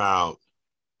addressed the crowd.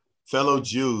 Fellow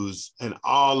Jews and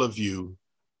all of you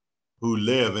who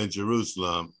live in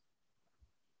Jerusalem,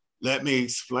 let me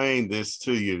explain this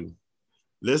to you.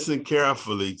 Listen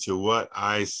carefully to what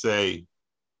I say.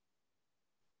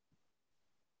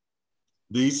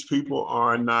 These people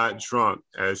are not drunk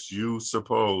as you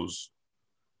suppose.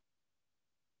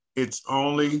 It's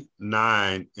only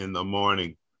 9 in the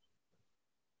morning.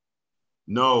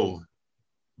 No,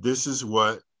 this is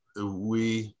what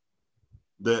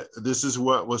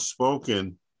was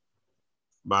spoken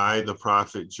by the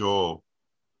prophet Joel.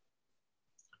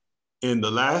 In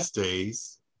the last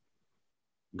days,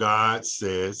 God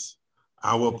says,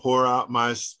 I will pour out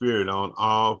my spirit on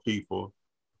all people.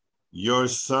 Your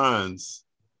sons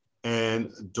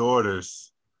and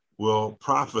daughters will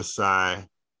prophesy.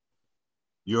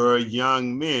 Your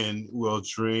young men will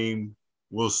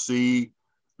see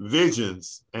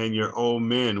visions, and your old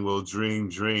men will dream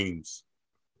dreams.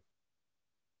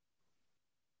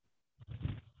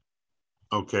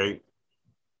 Okay.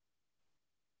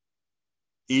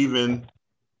 Even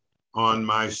on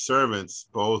my servants,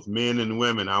 both men and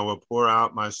women, I will pour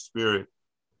out my spirit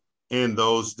in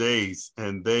those days,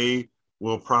 and they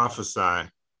will prophesy.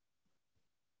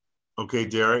 Okay,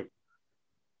 Derrick,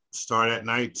 start at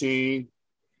 19.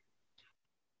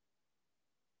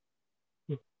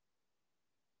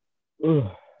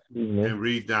 And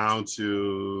read down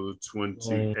to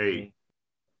 28.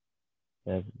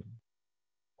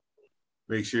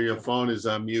 Make sure your phone is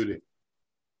unmuted.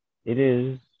 It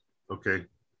is. Okay.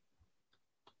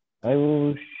 I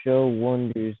will show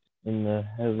wonders in the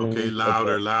heavens. Okay,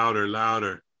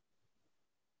 louder.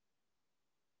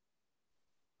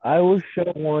 I will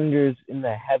show wonders in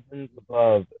the heavens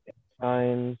above and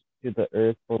signs to the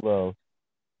earth below.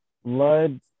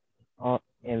 Floods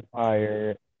and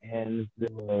fire and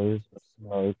billows of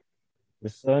smoke. The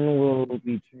sun will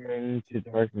be turned to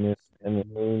darkness and the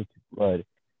moon to blood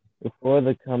before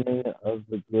the coming of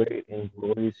the great and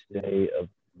glorious day of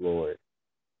the Lord.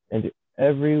 And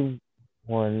everyone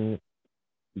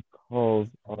who calls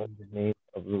on the name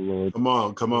of the Lord. Come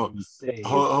on.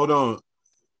 Hold on.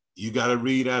 You got to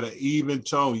read at an even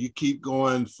tone. You keep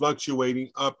going, fluctuating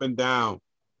up and down.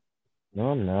 No,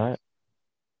 I'm not.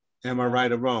 Am I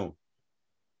right or wrong?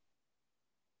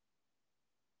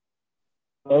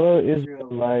 Fellow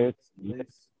Israelites,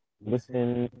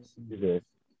 listen to this.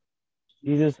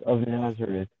 Jesus of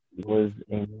Nazareth was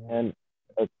a man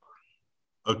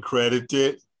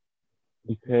accredited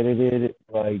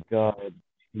by God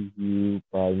to you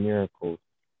by miracles,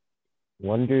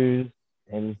 wonders,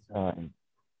 and signs,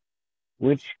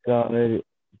 which God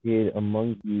did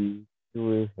among you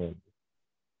through him.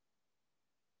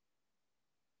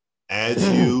 As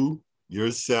you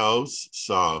yourselves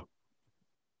saw.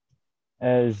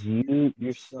 As you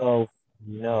yourself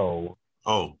know.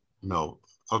 Oh, no.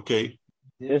 Okay.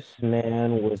 This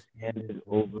man was handed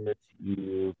over to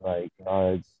you by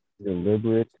God's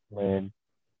deliberate plan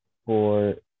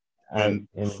for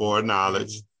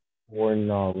knowledge.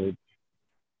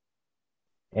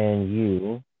 And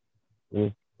you,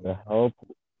 with the help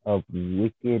of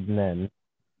wicked men,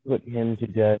 put him to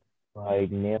death by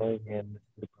nailing him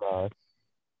to the cross.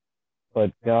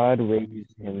 But God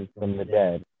raised him from the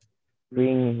dead,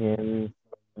 freeing him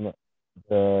from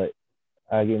the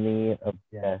agony of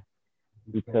death,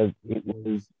 because it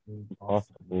was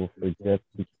impossible for death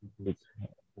to keep its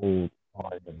hold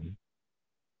on him.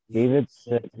 David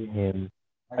said to him,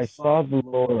 I saw the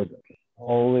Lord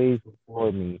always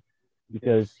before me,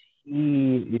 because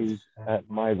he is at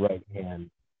my right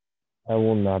hand. I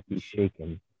will not be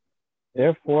shaken.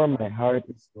 Therefore my heart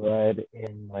is glad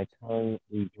and my tongue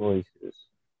rejoices.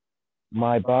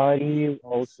 My body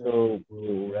also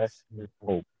will rest with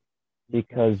hope,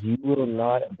 because you will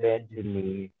not abandon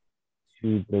me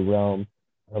to the realm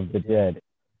of the dead.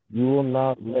 You will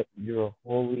not let your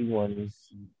Holy One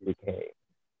see decay.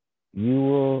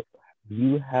 You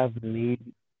have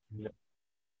made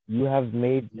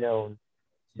known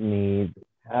to me the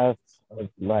paths of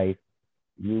life.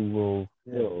 You will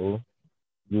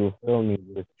fill me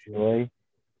with joy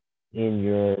in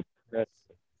your presence.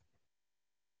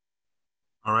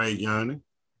 All right, Yanni.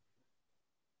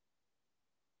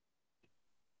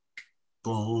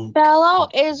 Boom. Fellow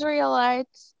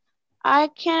Israelites, I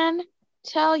can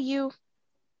tell you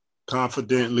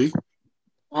confidently.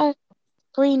 My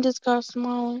screen just got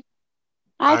smaller.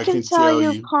 I can tell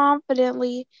you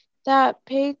confidently that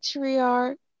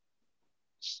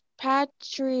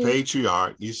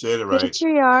patriarch, you said it right.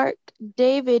 Patriarch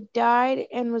David died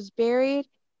and was buried,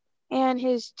 and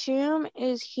his tomb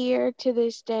is here to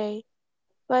this day.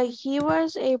 But he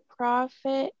was a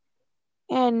prophet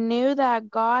and knew that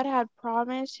God had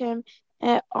promised him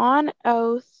on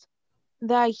oath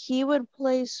that he would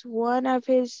place one of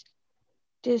his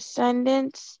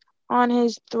descendants on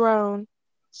his throne.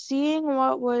 Seeing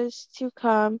what was to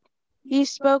come, he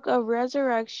spoke of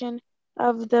resurrection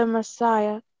of the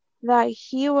Messiah, that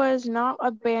he was not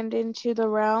abandoned to the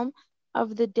realm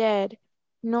of the dead,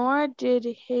 nor did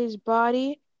his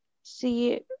body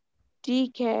see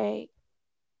decay.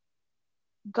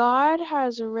 God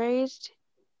has raised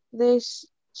this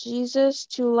Jesus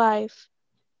to life,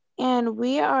 and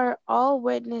we are all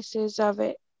witnesses of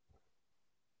it.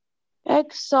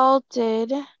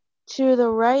 Exalted to the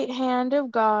right hand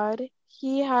of God,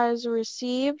 he has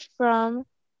received from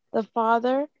the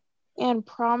Father and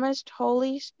promised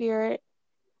Holy Spirit,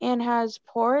 and has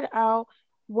poured out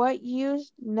what you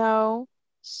know,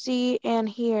 see, and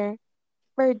hear.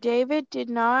 For David did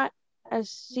not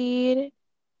ascend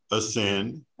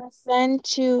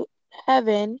to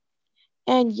heaven,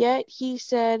 and yet he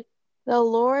said, "The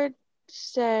Lord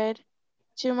said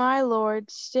to my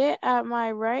Lord, sit at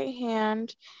my right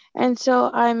hand until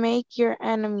I make your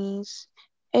enemies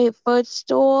a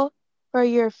footstool for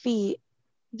your feet."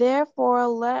 Therefore,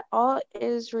 let all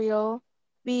Israel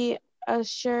be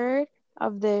assured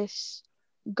of this: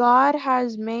 God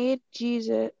has made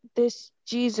Jesus,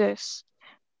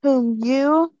 whom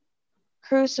you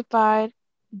crucified,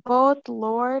 both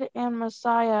Lord and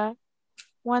Messiah.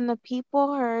 When the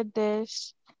people heard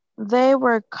this, they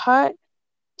were cut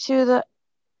to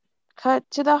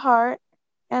the heart,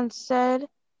 and said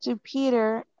to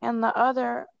Peter and the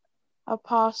other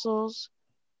apostles,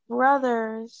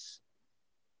 "Brothers,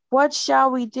 what shall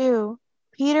we do?"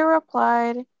 Peter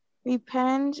replied,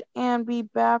 "Repent and be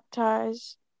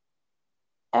baptized,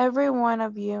 every one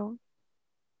of you,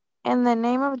 in the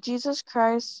name of Jesus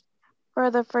Christ,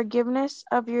 for the forgiveness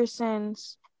of your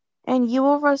sins, and you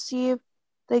will receive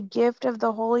the gift of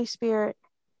the Holy Spirit.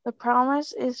 The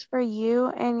promise is for you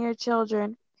and your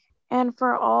children, and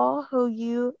for all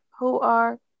who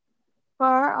are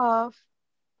far off,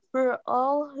 for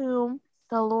all whom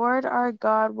the Lord our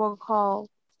God will call."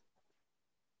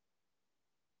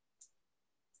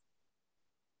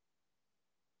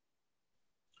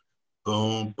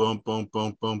 Boom, boom, boom,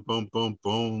 boom, boom, boom, boom,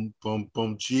 boom, boom,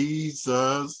 boom.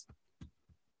 Jesus,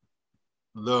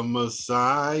 the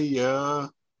Messiah.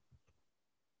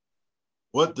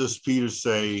 What does Peter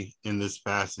say in this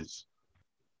passage,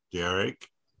 Derrick?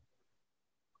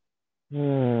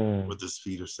 What does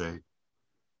Peter say?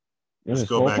 Let's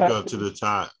go back up to the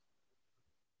top.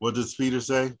 What does Peter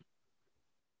say?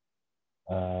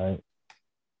 Fellow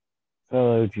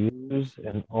Jews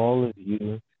and all of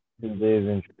you who live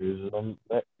in Jerusalem,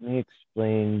 let me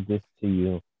explain this to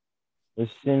you.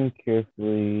 Listen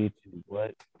carefully to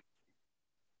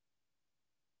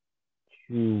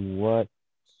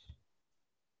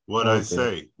what I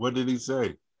say. What did he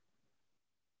say?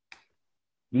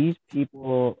 These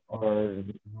people are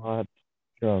not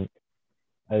drunk,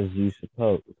 as you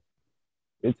suppose.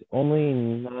 It's only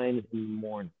 9 in the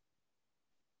morning.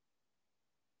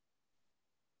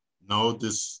 No,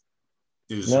 this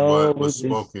is what was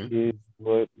spoken. This is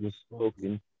what was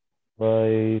spoken by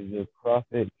the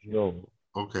prophet Joel.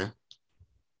 Okay.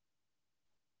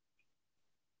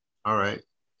 All right.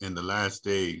 In the last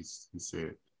days, he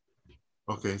said.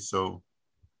 Okay, so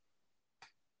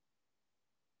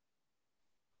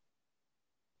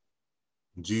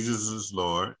Jesus is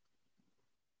Lord,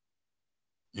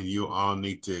 and you all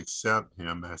need to accept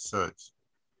him as such.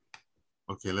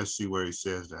 Okay, let's see where he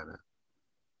says that at.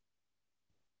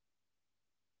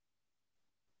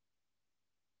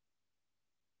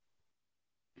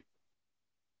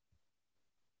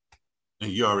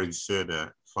 And you already said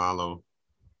that. Fellow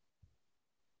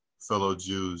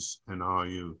Jews and all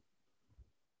you.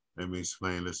 Let me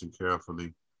explain, listen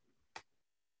carefully.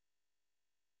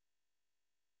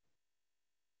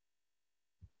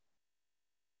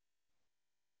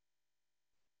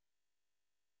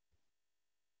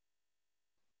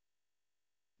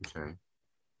 Okay.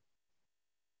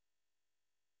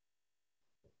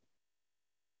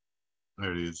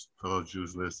 There it is. Fellow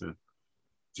Jews, listen.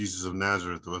 Jesus of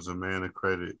Nazareth was a man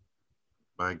accredited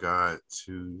by God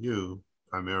to you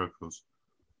by miracles,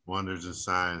 wonders, and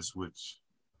signs which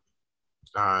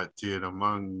God did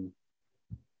among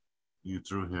you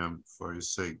through him for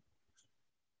his sake.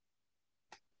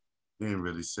 He didn't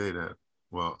really say that.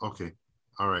 Well, okay.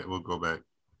 All right, we'll go back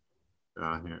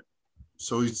down here.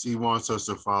 So he wants us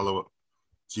to follow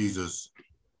Jesus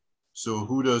So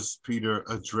who does Peter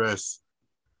address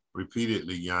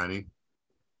repeatedly, Yanni?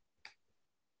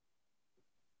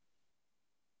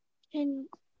 And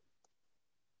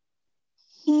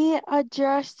he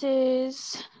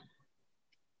addresses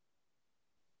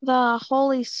the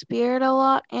Holy Spirit a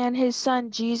lot and his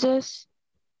son Jesus,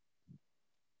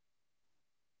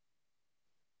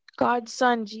 God's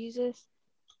son Jesus,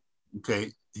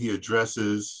 Okay, he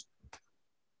addresses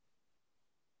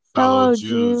fellow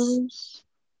Jews. Jews.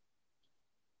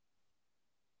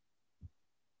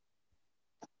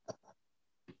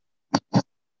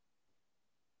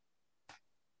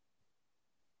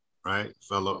 Right?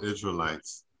 Fellow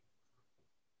Israelites.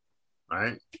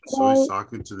 Right? So he's Right.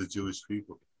 talking to the Jewish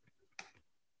people.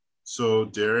 So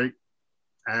Derrick,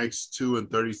 Acts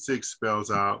 2:36 spells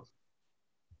out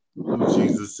who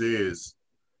Jesus is.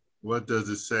 What does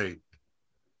it say?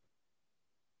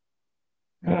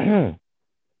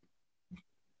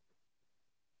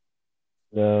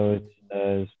 So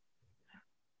it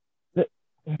says,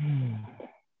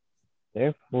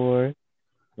 therefore,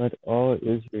 let all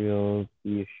Israel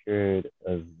be assured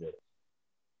of this.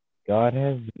 God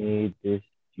has made this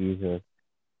Jesus,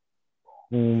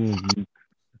 whom you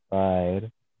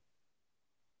crucified,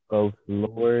 both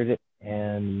Lord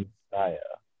and Messiah.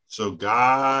 So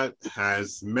God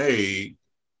has made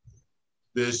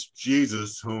this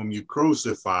Jesus whom you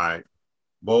crucified,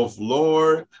 both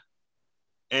Lord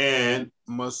and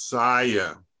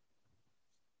Messiah.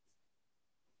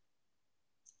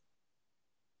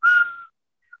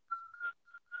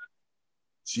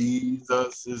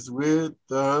 Jesus is with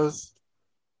us.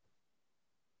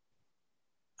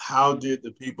 How did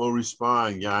the people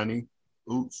respond, Yanni?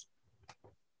 Oops.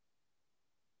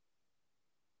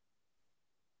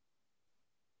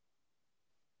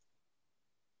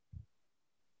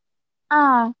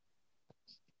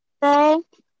 They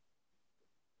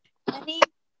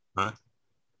Huh?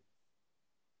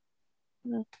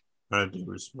 How did they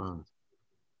respond?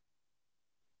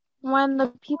 when the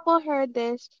people heard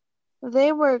this,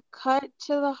 they were cut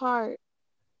to the heart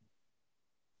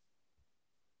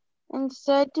and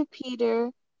said to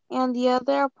Peter and the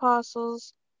other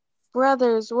apostles,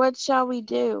 brothers, what shall we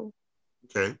do?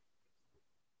 Okay.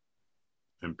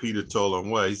 And Peter told them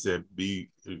what? He said, be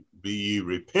ye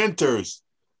repenters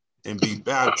and be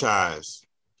baptized.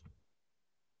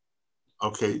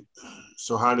 Okay.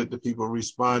 So how did the people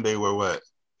respond? They were what?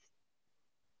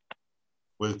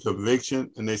 With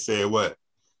conviction. And they said what?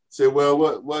 Said,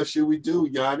 well, what should we do,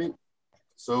 Yanni?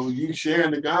 So you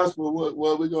sharing the gospel,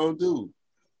 what we gonna do?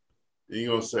 And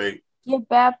you're gonna say, Get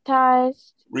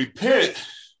baptized. repent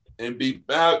and be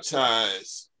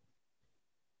baptized.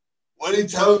 What did he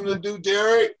tell them to do,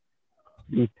 Derrick?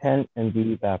 Repent and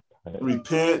be baptized.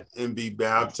 Repent and be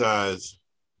baptized.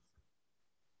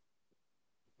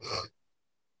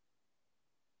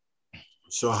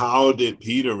 So how did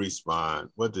Peter respond?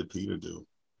 What did Peter do?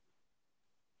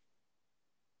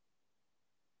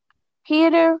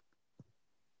 Peter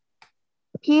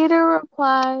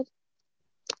replied,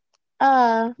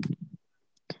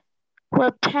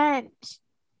 repent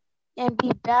and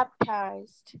be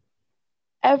baptized,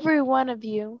 every one of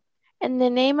you, in the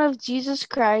name of Jesus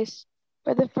Christ,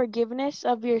 for the forgiveness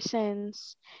of your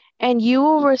sins, and you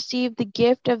will receive the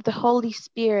gift of the Holy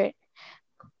Spirit.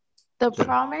 The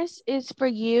promise is for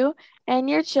you and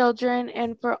your children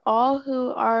and for all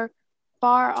who are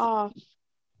far off,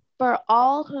 for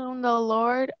all whom the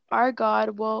Lord our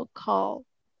God will call.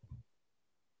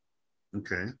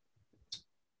 Okay.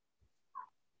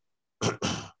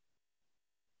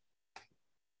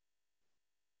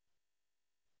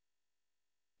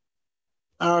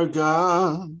 Our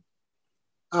God,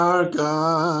 our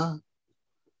God.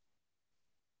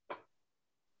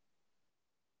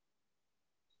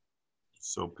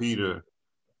 So Peter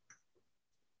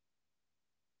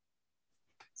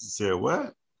said,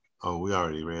 what? Oh, we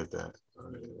already read that.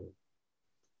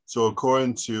 So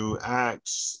according to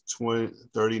Acts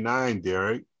 39,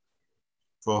 Derrick,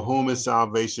 for whom is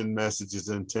salvation message is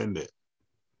intended?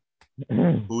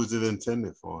 Who is it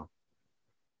intended for?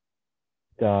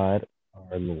 God,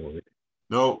 our Lord.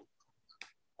 No.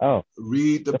 Oh.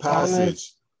 Read the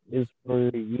passage. Is for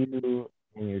you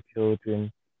and your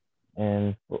children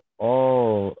and for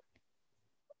all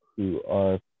who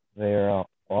are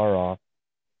far off,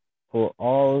 for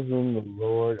all whom the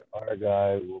Lord our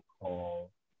God will call.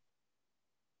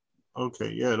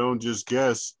 Okay, yeah, don't just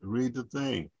guess. Read the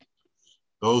thing.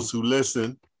 Those who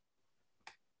listening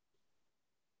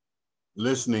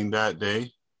that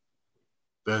day,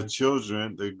 their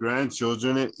children, their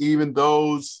grandchildren, and even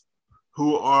those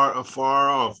who are afar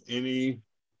off, any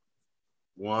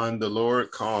one the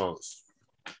Lord calls.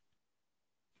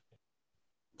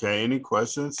 Okay, any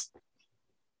questions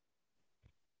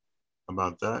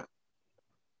about that?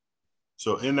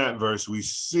 So in that verse, we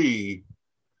see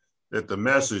that the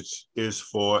message is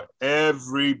for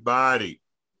everybody,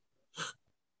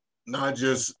 not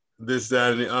just this,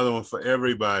 that, and the other one, for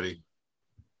everybody.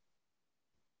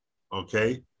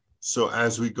 Okay, so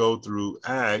as we go through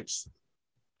Acts,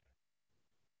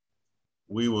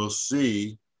 we will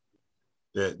see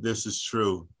that this is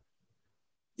true.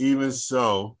 Even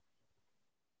so,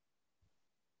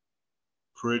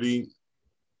 pretty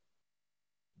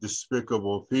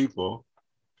despicable people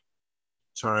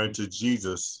turn to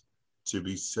Jesus to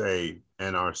be saved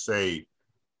and are saved.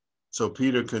 So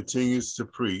Peter continues to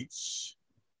preach.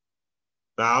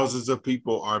 Thousands of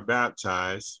people are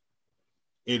baptized.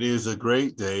 It is a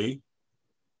great day.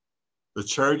 The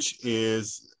church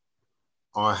is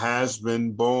or has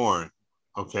been born.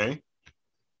 Okay.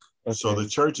 So the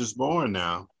church is born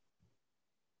now.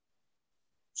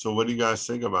 So what do you guys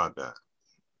think about that?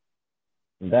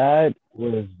 That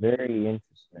was very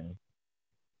interesting.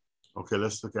 Okay,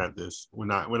 let's look at this. We're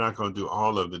not going to do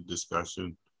all of the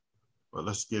discussion, but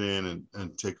let's get in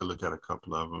and take a look at a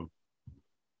couple of them.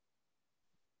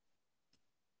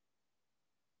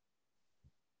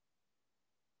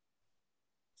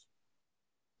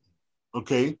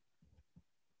 Okay.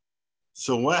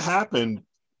 So what happened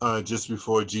just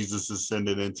before Jesus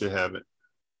ascended into heaven?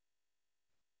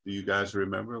 Do you guys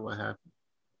remember what happened?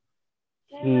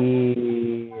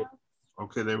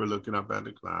 Okay, they were looking up at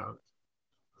the clouds.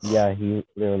 Yeah, they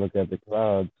were looking at the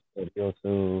clouds, but he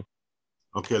also.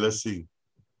 Okay, let's see.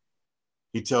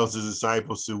 He tells his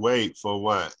disciples to wait for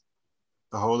what?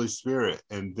 The Holy Spirit,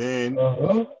 and then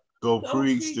go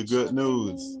preach the good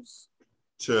news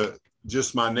to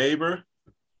just my neighbor.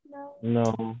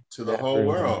 No. To the whole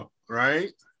world,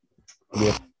 right?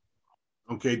 Yeah.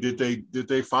 Okay, did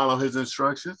they follow his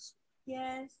instructions?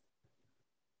 Yes.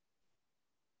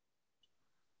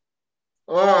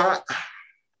 All right.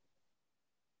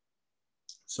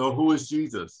 So who is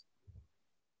Jesus?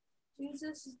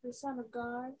 Jesus is the Son of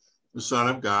God. The Son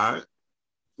of God.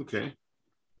 Okay.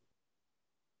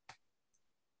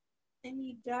 And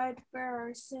he died for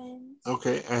our sins.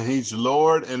 Okay, and he's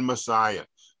Lord and Messiah.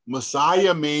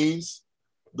 Messiah means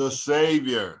the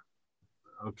Savior.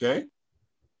 Okay.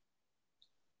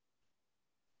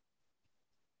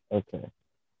 Okay.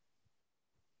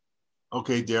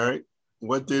 Okay, Derrick,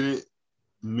 what did it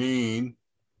mean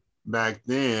back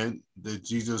then that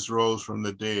Jesus rose from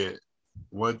the dead?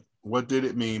 What did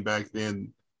it mean back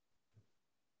then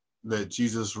that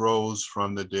Jesus rose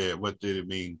from the dead? What did it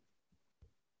mean?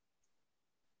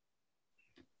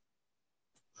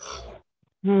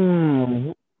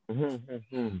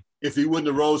 If he wouldn't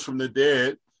have rose from the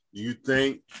dead, do you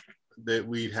think that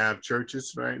we'd have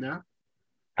churches right now?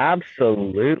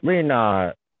 Absolutely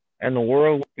not. And the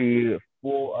world would be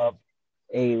full of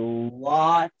a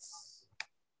lot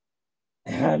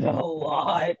and a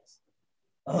lot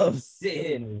of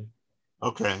sin.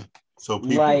 Okay. So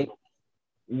people, like,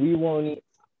 we won't.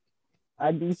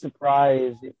 I'd be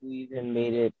surprised if we even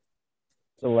made it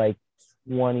to like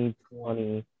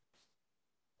 2020.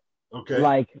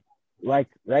 okay. Like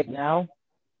right now,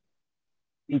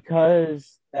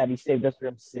 because that he saved us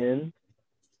from sin,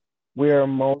 we do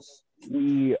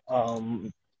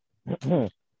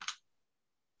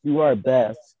our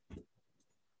best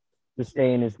to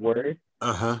stay in his word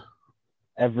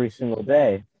every single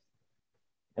day.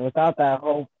 And without that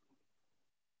hope,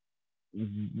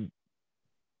 it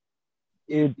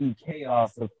would be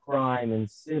chaos of crime and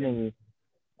sinning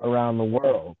around the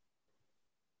world.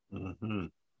 Mm-hmm.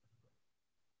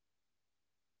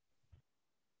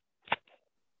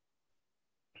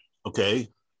 Okay.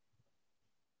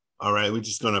 All right, we're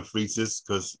just going to freeze this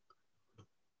because,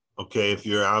 okay, if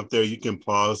you're out there, you can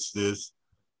pause this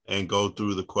and go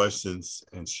through the questions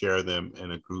and share them in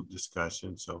a group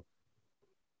discussion. So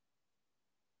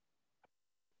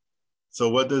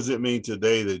what does it mean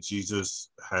today that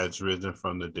Jesus has risen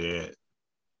from the dead?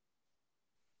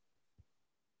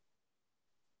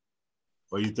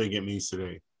 What do you think it means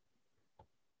today?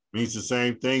 It means the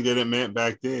same thing that it meant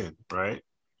back then, right?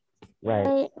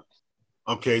 Right.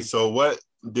 Okay, so what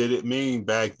did it mean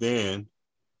back then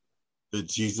that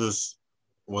Jesus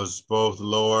was both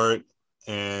Lord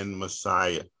and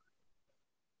Messiah?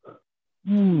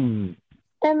 It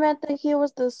meant that he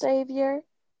was the Savior.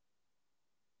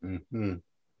 Mm-hmm.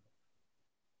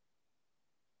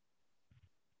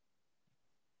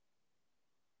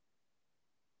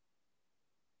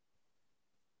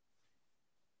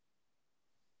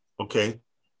 Okay,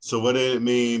 so what did it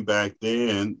mean back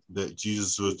then that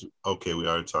Jesus was, okay, we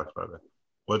already talked about that.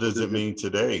 What does it mean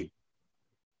today?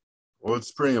 Well,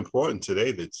 it's pretty important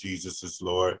today that Jesus is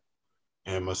Lord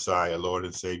and Messiah, Lord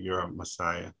and Savior,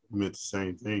 Messiah. I meant the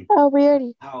same thing. Oh, we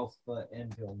already. Alpha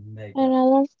and Omega. And I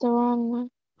left the wrong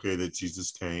one. Okay, that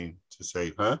Jesus came to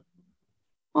save, huh?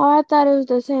 Oh, I thought it was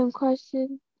the same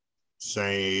question.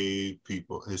 Save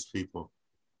people, his people.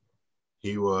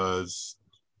 He was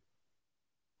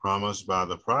promised by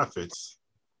the prophets.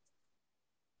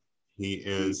 He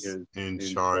is in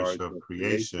charge of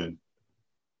creation.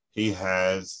 He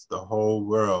has the whole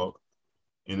world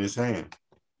in his hand.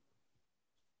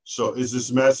 So is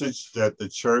this message that the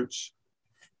church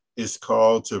is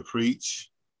called to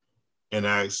preach in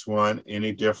Acts 1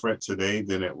 any different today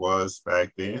than it was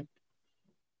back then?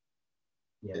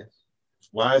 Yes.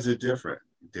 Why is it different,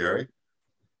 Derrick?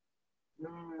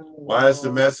 Why is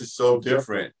the message so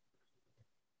different?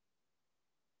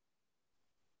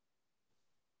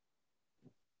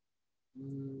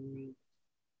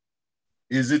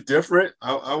 Is it different?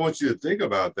 I want you to think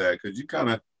about that, because you kind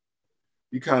of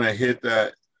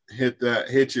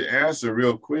hit your answer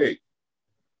real quick.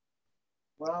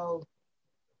 Well,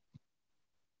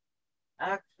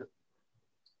 actually,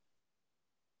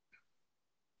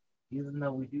 even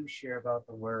though we do share about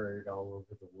the word all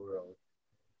over the world,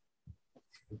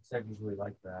 it's technically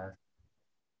like that.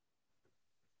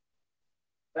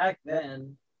 Back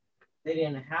then, they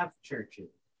didn't have churches.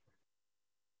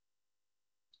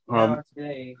 Now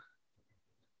today,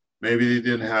 maybe they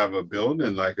didn't have a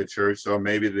building like a church, or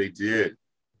maybe they did.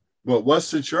 But what's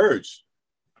the church?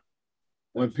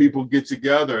 When people get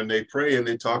together and they pray and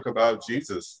they talk about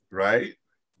Jesus, right?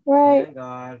 Right. and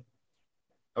God,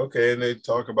 Okay, and they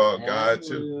talk about and God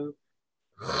too.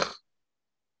 Luke,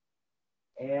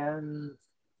 and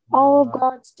All of Noah.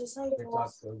 God's They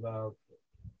disciples. talk about.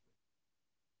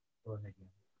 Go ahead again.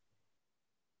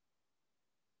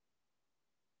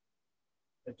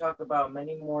 They talk about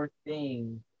many more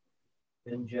things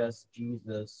than just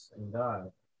Jesus and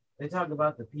God. They talk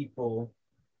about the people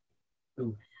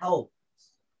who helped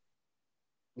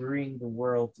bring the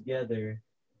world together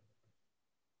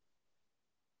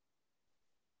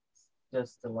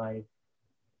just to like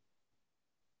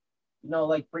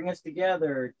bring us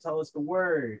together, tell us the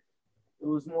word. It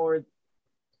was more. It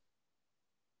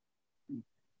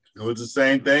was the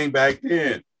same thing back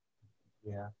then.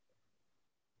 Yeah.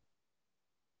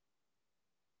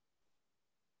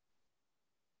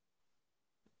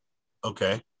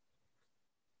 Okay.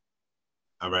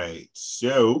 All right.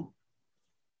 So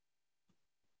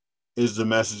is the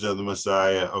message of the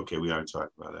Messiah. Okay, we already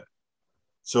talked about that.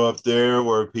 So if there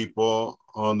were people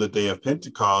on the day of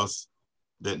Pentecost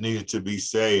that needed to be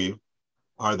saved,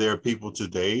 are there people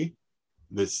today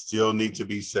that still need to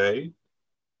be saved?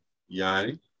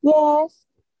 Yanni? Yes.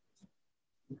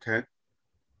 Okay.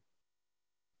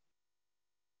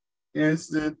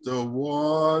 Instant the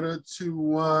water to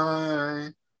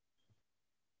wine.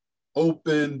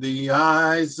 Open the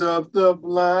eyes of the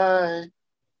blind.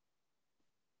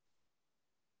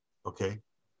 Okay.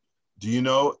 Do you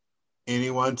know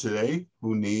anyone today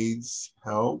who needs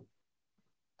help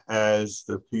as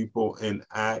the people in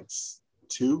Acts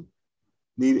 2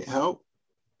 needed help?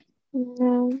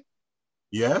 No.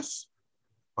 Yes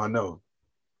or no?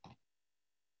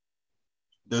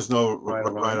 There's no right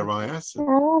or wrong answer.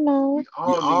 I don't know. We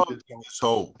all need this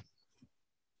hope.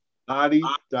 Dottie,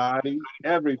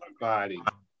 everybody.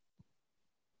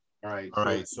 All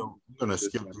right, so we're going to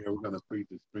skip here. We're going to freeze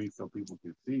the screen so people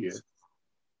can see it.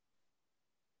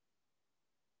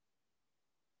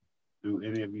 Do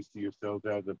any of you see yourselves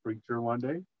as a preacher one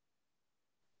day?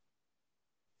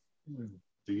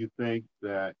 Do you think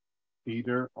that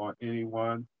Peter or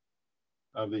anyone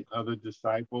of the other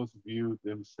disciples viewed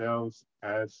themselves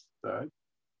as such?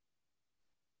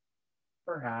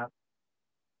 Perhaps.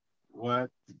 What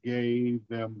gave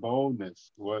them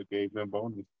boldness? What gave them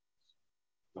boldness?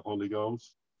 The Holy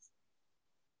Ghost?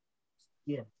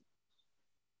 Yeah.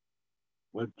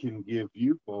 What can give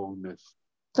you boldness?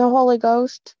 The Holy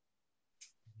Ghost.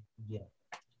 Yeah.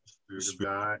 The Spirit of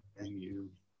God in you.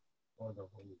 Or the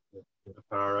Holy Spirit. The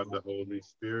power of the Holy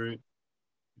Spirit.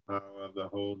 The power of the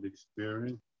Holy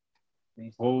Spirit.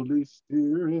 Holy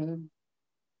Spirit.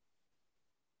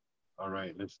 All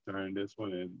right, let's turn this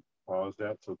one and pause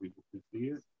that so people can see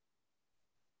it.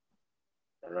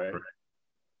 All right.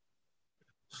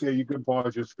 Okay, you can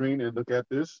pause your screen and look at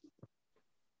this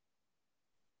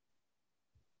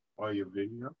while your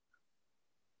video.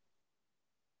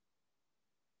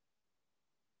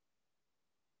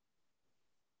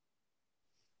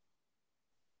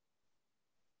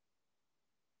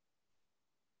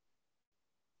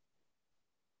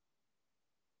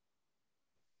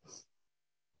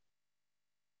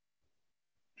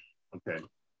 Okay.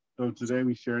 So today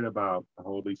we shared about the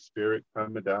Holy Spirit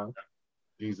coming down,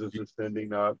 Jesus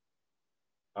ascending up,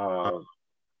 uh,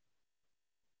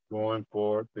 going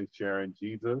forth and sharing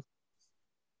Jesus,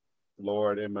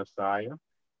 Lord and Messiah.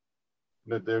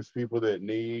 That there's people that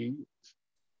need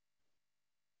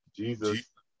Jesus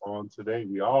on today.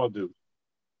 We all do.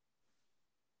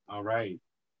 All right.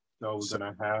 So we're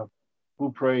gonna have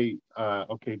who pray.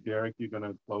 Okay, Derrick, you're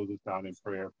gonna close us out in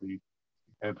prayer, please,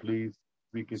 and please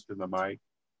speak into the mic.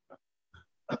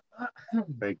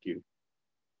 Thank you.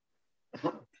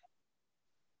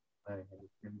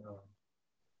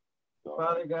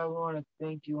 Father God, we want to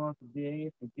thank you on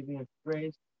today for giving us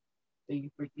grace. Thank you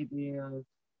for keeping us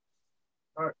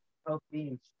heart healthy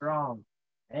and strong.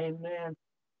 Amen.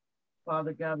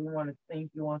 Father God, we want to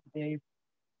thank you on today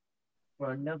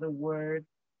for another word,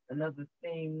 another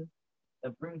thing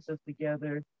that brings us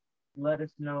together. Let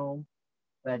us know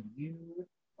that you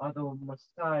are the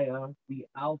Messiah, the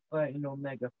Alpha and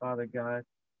Omega, Father God.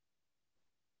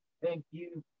 Thank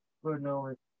you for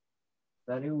knowing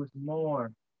that it was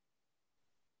more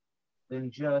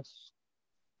than just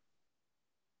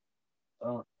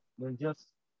uh than just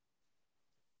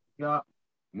God,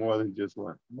 More than just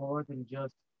one. more than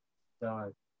just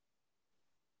God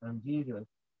and Jesus.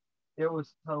 There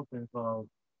was help involved,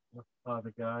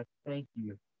 Father God. Thank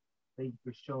you. Thank you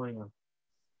for showing us,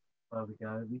 Father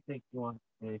God. We thank you on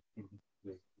today for this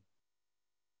grace.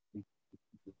 We thank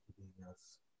you for giving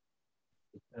us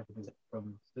protection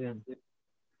from sin.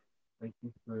 Thank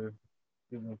you for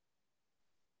giving us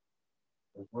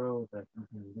a world that we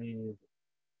can live,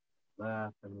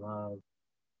 laugh, and love.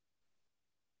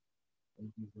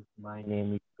 In Jesus' mighty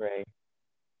name we pray.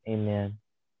 Amen.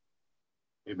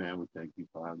 Amen. We thank you,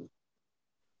 Father.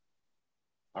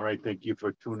 All right. Thank you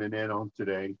for tuning in on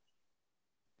today.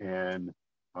 And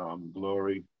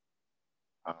glory.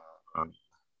 Uh,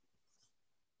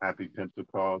 happy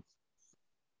Pentecost.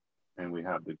 And we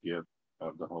have the gift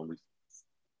of the Holy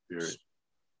Spirit,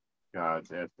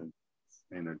 God's essence,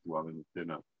 and dwelling within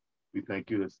us. We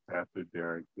thank you, this Pastor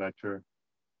Derrick Fletcher,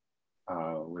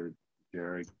 with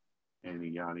Derrick and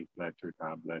Yanni Fletcher.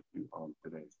 God bless you all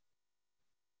today.